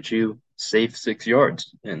gonna get you safe 6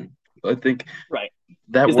 yards. And I think right.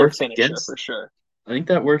 that He's their works finisher against for sure. I think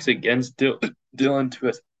that works against Dylan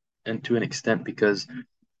to an extent because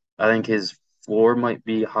I think his floor might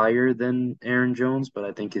be higher than Aaron Jones, but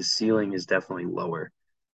I think his ceiling is definitely lower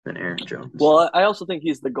than Aaron Jones. Well, I also think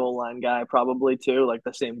he's the goal line guy probably too. Like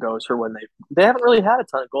the same goes for when they haven't really had a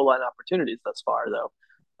ton of goal line opportunities thus far though.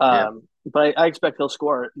 Yeah, But I expect he'll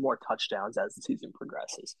score more touchdowns as the season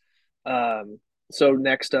progresses. Um, so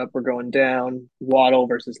next up, we're going down Waddle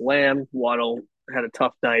versus Lamb. Waddle had a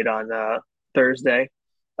tough night on Thursday.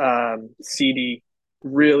 CD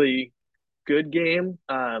really good game.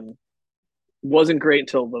 Wasn't great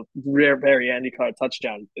until the very end. He caught a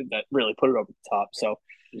touchdown that really put it over the top. So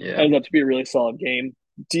yeah. ended up to be a really solid game.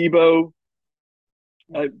 Debo,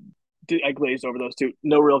 I, I glazed over those two.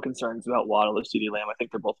 No real concerns about Waddle or CD Lamb. I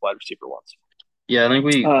think they're both wide receiver ones. Yeah, I think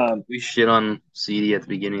we Um, we shit on CD at the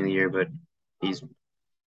beginning of the year, but he's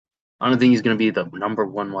I don't think he's going to be the number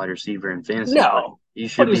one wide receiver in fantasy, but no, he but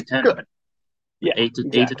should be he's 10. good. Yeah, 8 to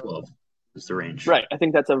exactly. 12 is the range. Right.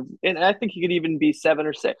 And I think he could even be 7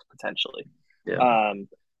 or 6 potentially. Yeah. Um,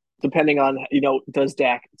 depending on does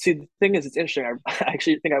Dak see the thing is it's interesting. I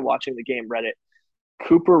actually think I'm watching the game Reddit.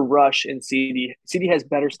 Cooper Rush and CD. CD has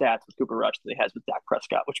better stats with Cooper Rush than he has with Dak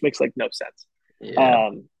Prescott, which makes like no sense. Yeah,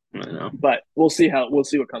 Um, I know. but we'll see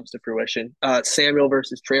what comes to fruition. Samuel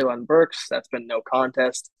versus Traylon Burks. That's been no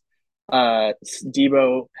contest.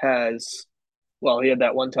 Debo has, well, he had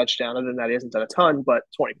that one touchdown. Other than that, he hasn't done a ton, but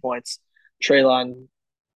 20 points. Traylon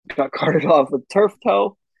got carted off with turf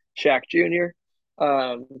toe. Shaq Jr.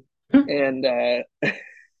 Um, and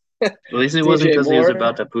At least it wasn't DJ because he was Moore.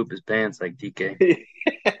 about to poop his pants like DK.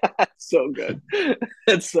 So good.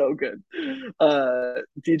 That's so good.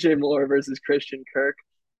 DJ Moore versus Christian Kirk.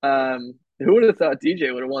 Who would have thought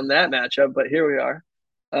DJ would have won that matchup? But here we are.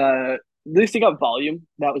 At least he got volume.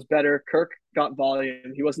 That was better. Kirk got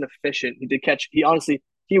volume. He wasn't efficient. He did catch. He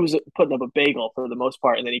was putting up a bagel for the most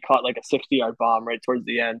part, and then he caught like a 60-yard bomb right towards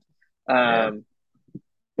the end. Yeah, Um,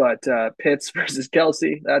 but Pitts versus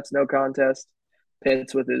Kelsey, that's no contest.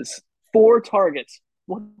 Pitts with his 4 targets.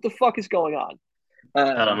 What the fuck is going on? I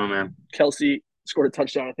don't Um, know, man. Kelsey scored a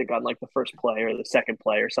touchdown, I think, on like the first play or the second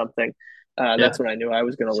play or something. Yeah, That's when I knew I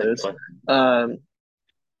was going to second lose. play. Um,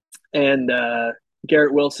 and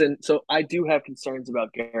Garrett Wilson. So I do have concerns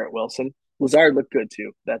about Garrett Wilson. Lazard looked good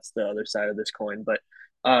too. That's the other side of this coin. But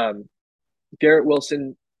um, Garrett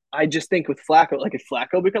Wilson, I just think with Flacco, like if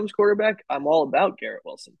Flacco becomes quarterback, I'm all about Garrett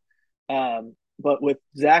Wilson. But with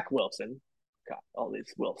Zach Wilson, God, all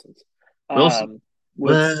these Wilsons. Wilson. Um,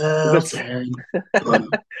 with with Wilson.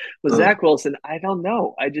 with Zach Wilson, I don't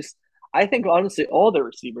know. I think honestly all the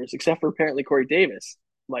receivers except for apparently Corey Davis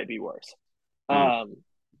might be worse. Mm, Um,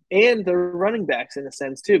 and the running backs in a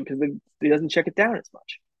sense too because he doesn't check it down as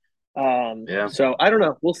much. yeah. So I don't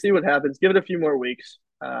know. We'll see what happens. Give it a few more weeks.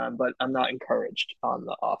 But I'm not encouraged on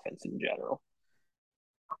the offense in general.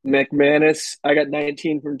 McManus, I got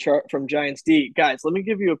 19 from Giants D. Guys, let me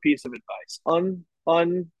give you a piece of advice.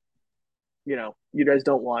 You guys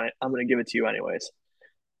don't want it. I'm going to give it to you anyways.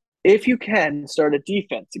 If you can start a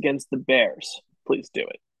defense against the Bears, please do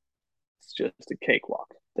it. It's just a cakewalk.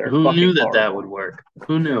 They're Who knew fucking that that would horrible. work?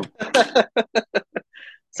 Who knew?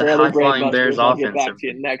 It's a For other high brain flying Bears busters, I'll get offense. back to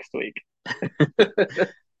you next week.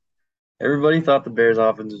 Everybody thought the Bears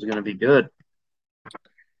offense was going to be good.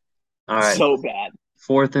 All right. So bad.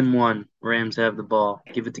 4th and 1. Rams have the ball.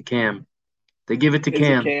 Give it to Cam. They give it to Is it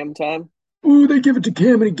Cam. Cam time? Ooh, they give it to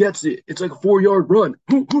Cam and he gets it. It's like a 4 yard run.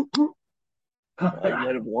 You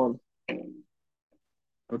might have won.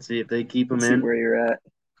 Let's see if they keep him Let's see in. where you're at.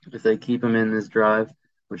 If they keep him in this drive,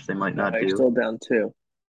 which they might not You're do. still down two.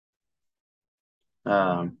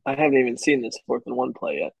 Um, I haven't even seen this 4th and 1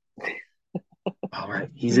 play yet. all right,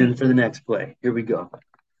 he's in for the next play. Here we go.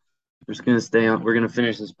 We're just gonna stay on. We're gonna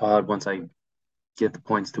finish this pod once I get the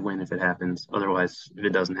points to win if it happens. Otherwise, if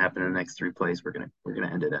it doesn't happen in the next 3 plays, we're gonna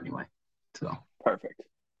end it anyway. So, Perfect.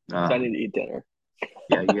 So I um, need to eat dinner.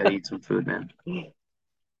 yeah, you gotta eat some food, man.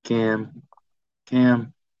 Cam,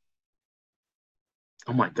 Cam.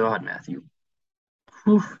 Oh my God, Matthew.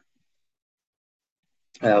 Whew.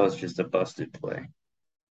 That was just a busted play.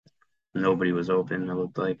 Nobody was open. It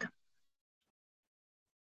looked like.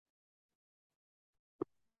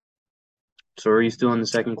 So, are you still in the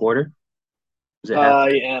second quarter? Was it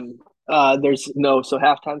I halftime? am. There's no, so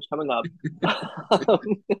halftime's coming up.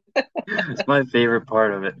 It's my favorite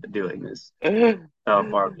part of it doing this. How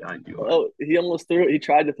far behind you are. Oh, he almost threw it. He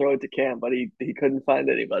tried to throw it to Cam, but he couldn't find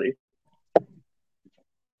anybody.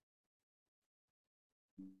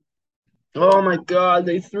 Oh my God,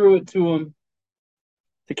 they threw it to him.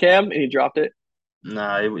 To Cam, and he dropped it.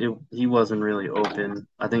 Nah, he wasn't really open.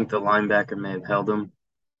 I think the linebacker may have held him.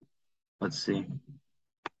 Let's see.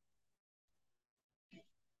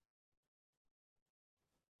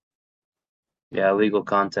 Yeah, illegal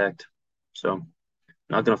contact. So,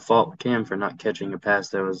 not gonna fault Cam for not catching a pass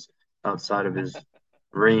that was outside of his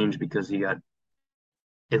range because he got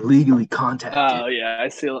illegally contacted. Oh yeah, I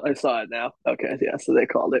saw it now. Okay, yeah, so they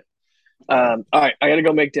called it. All right, All right, I gotta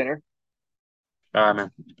go make dinner. all right,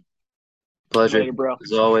 man. Pleasure Later, bro.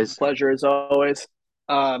 as always. Pleasure as always.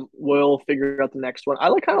 We'll figure out the next one. I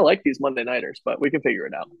kind of like these Monday nighters, but we can figure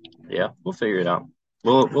it out. Yeah, we'll figure it out.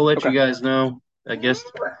 We'll let you Okay, guys know. I guess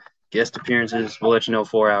guest appearances. We'll let you know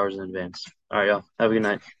 4 hours in advance. All right, y'all. Have a good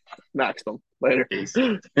night. maximum. Later. Peace.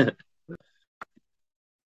 Hi,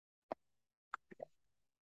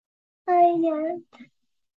 Dad.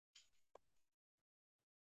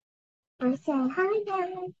 I said hi,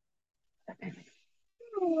 Dad.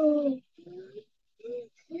 Hi.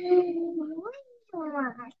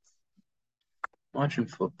 What? Watching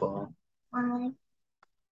football. Why?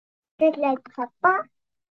 Did like Papa?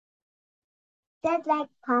 Did like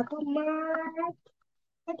Papa, Mom?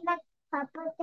 Did like Papa?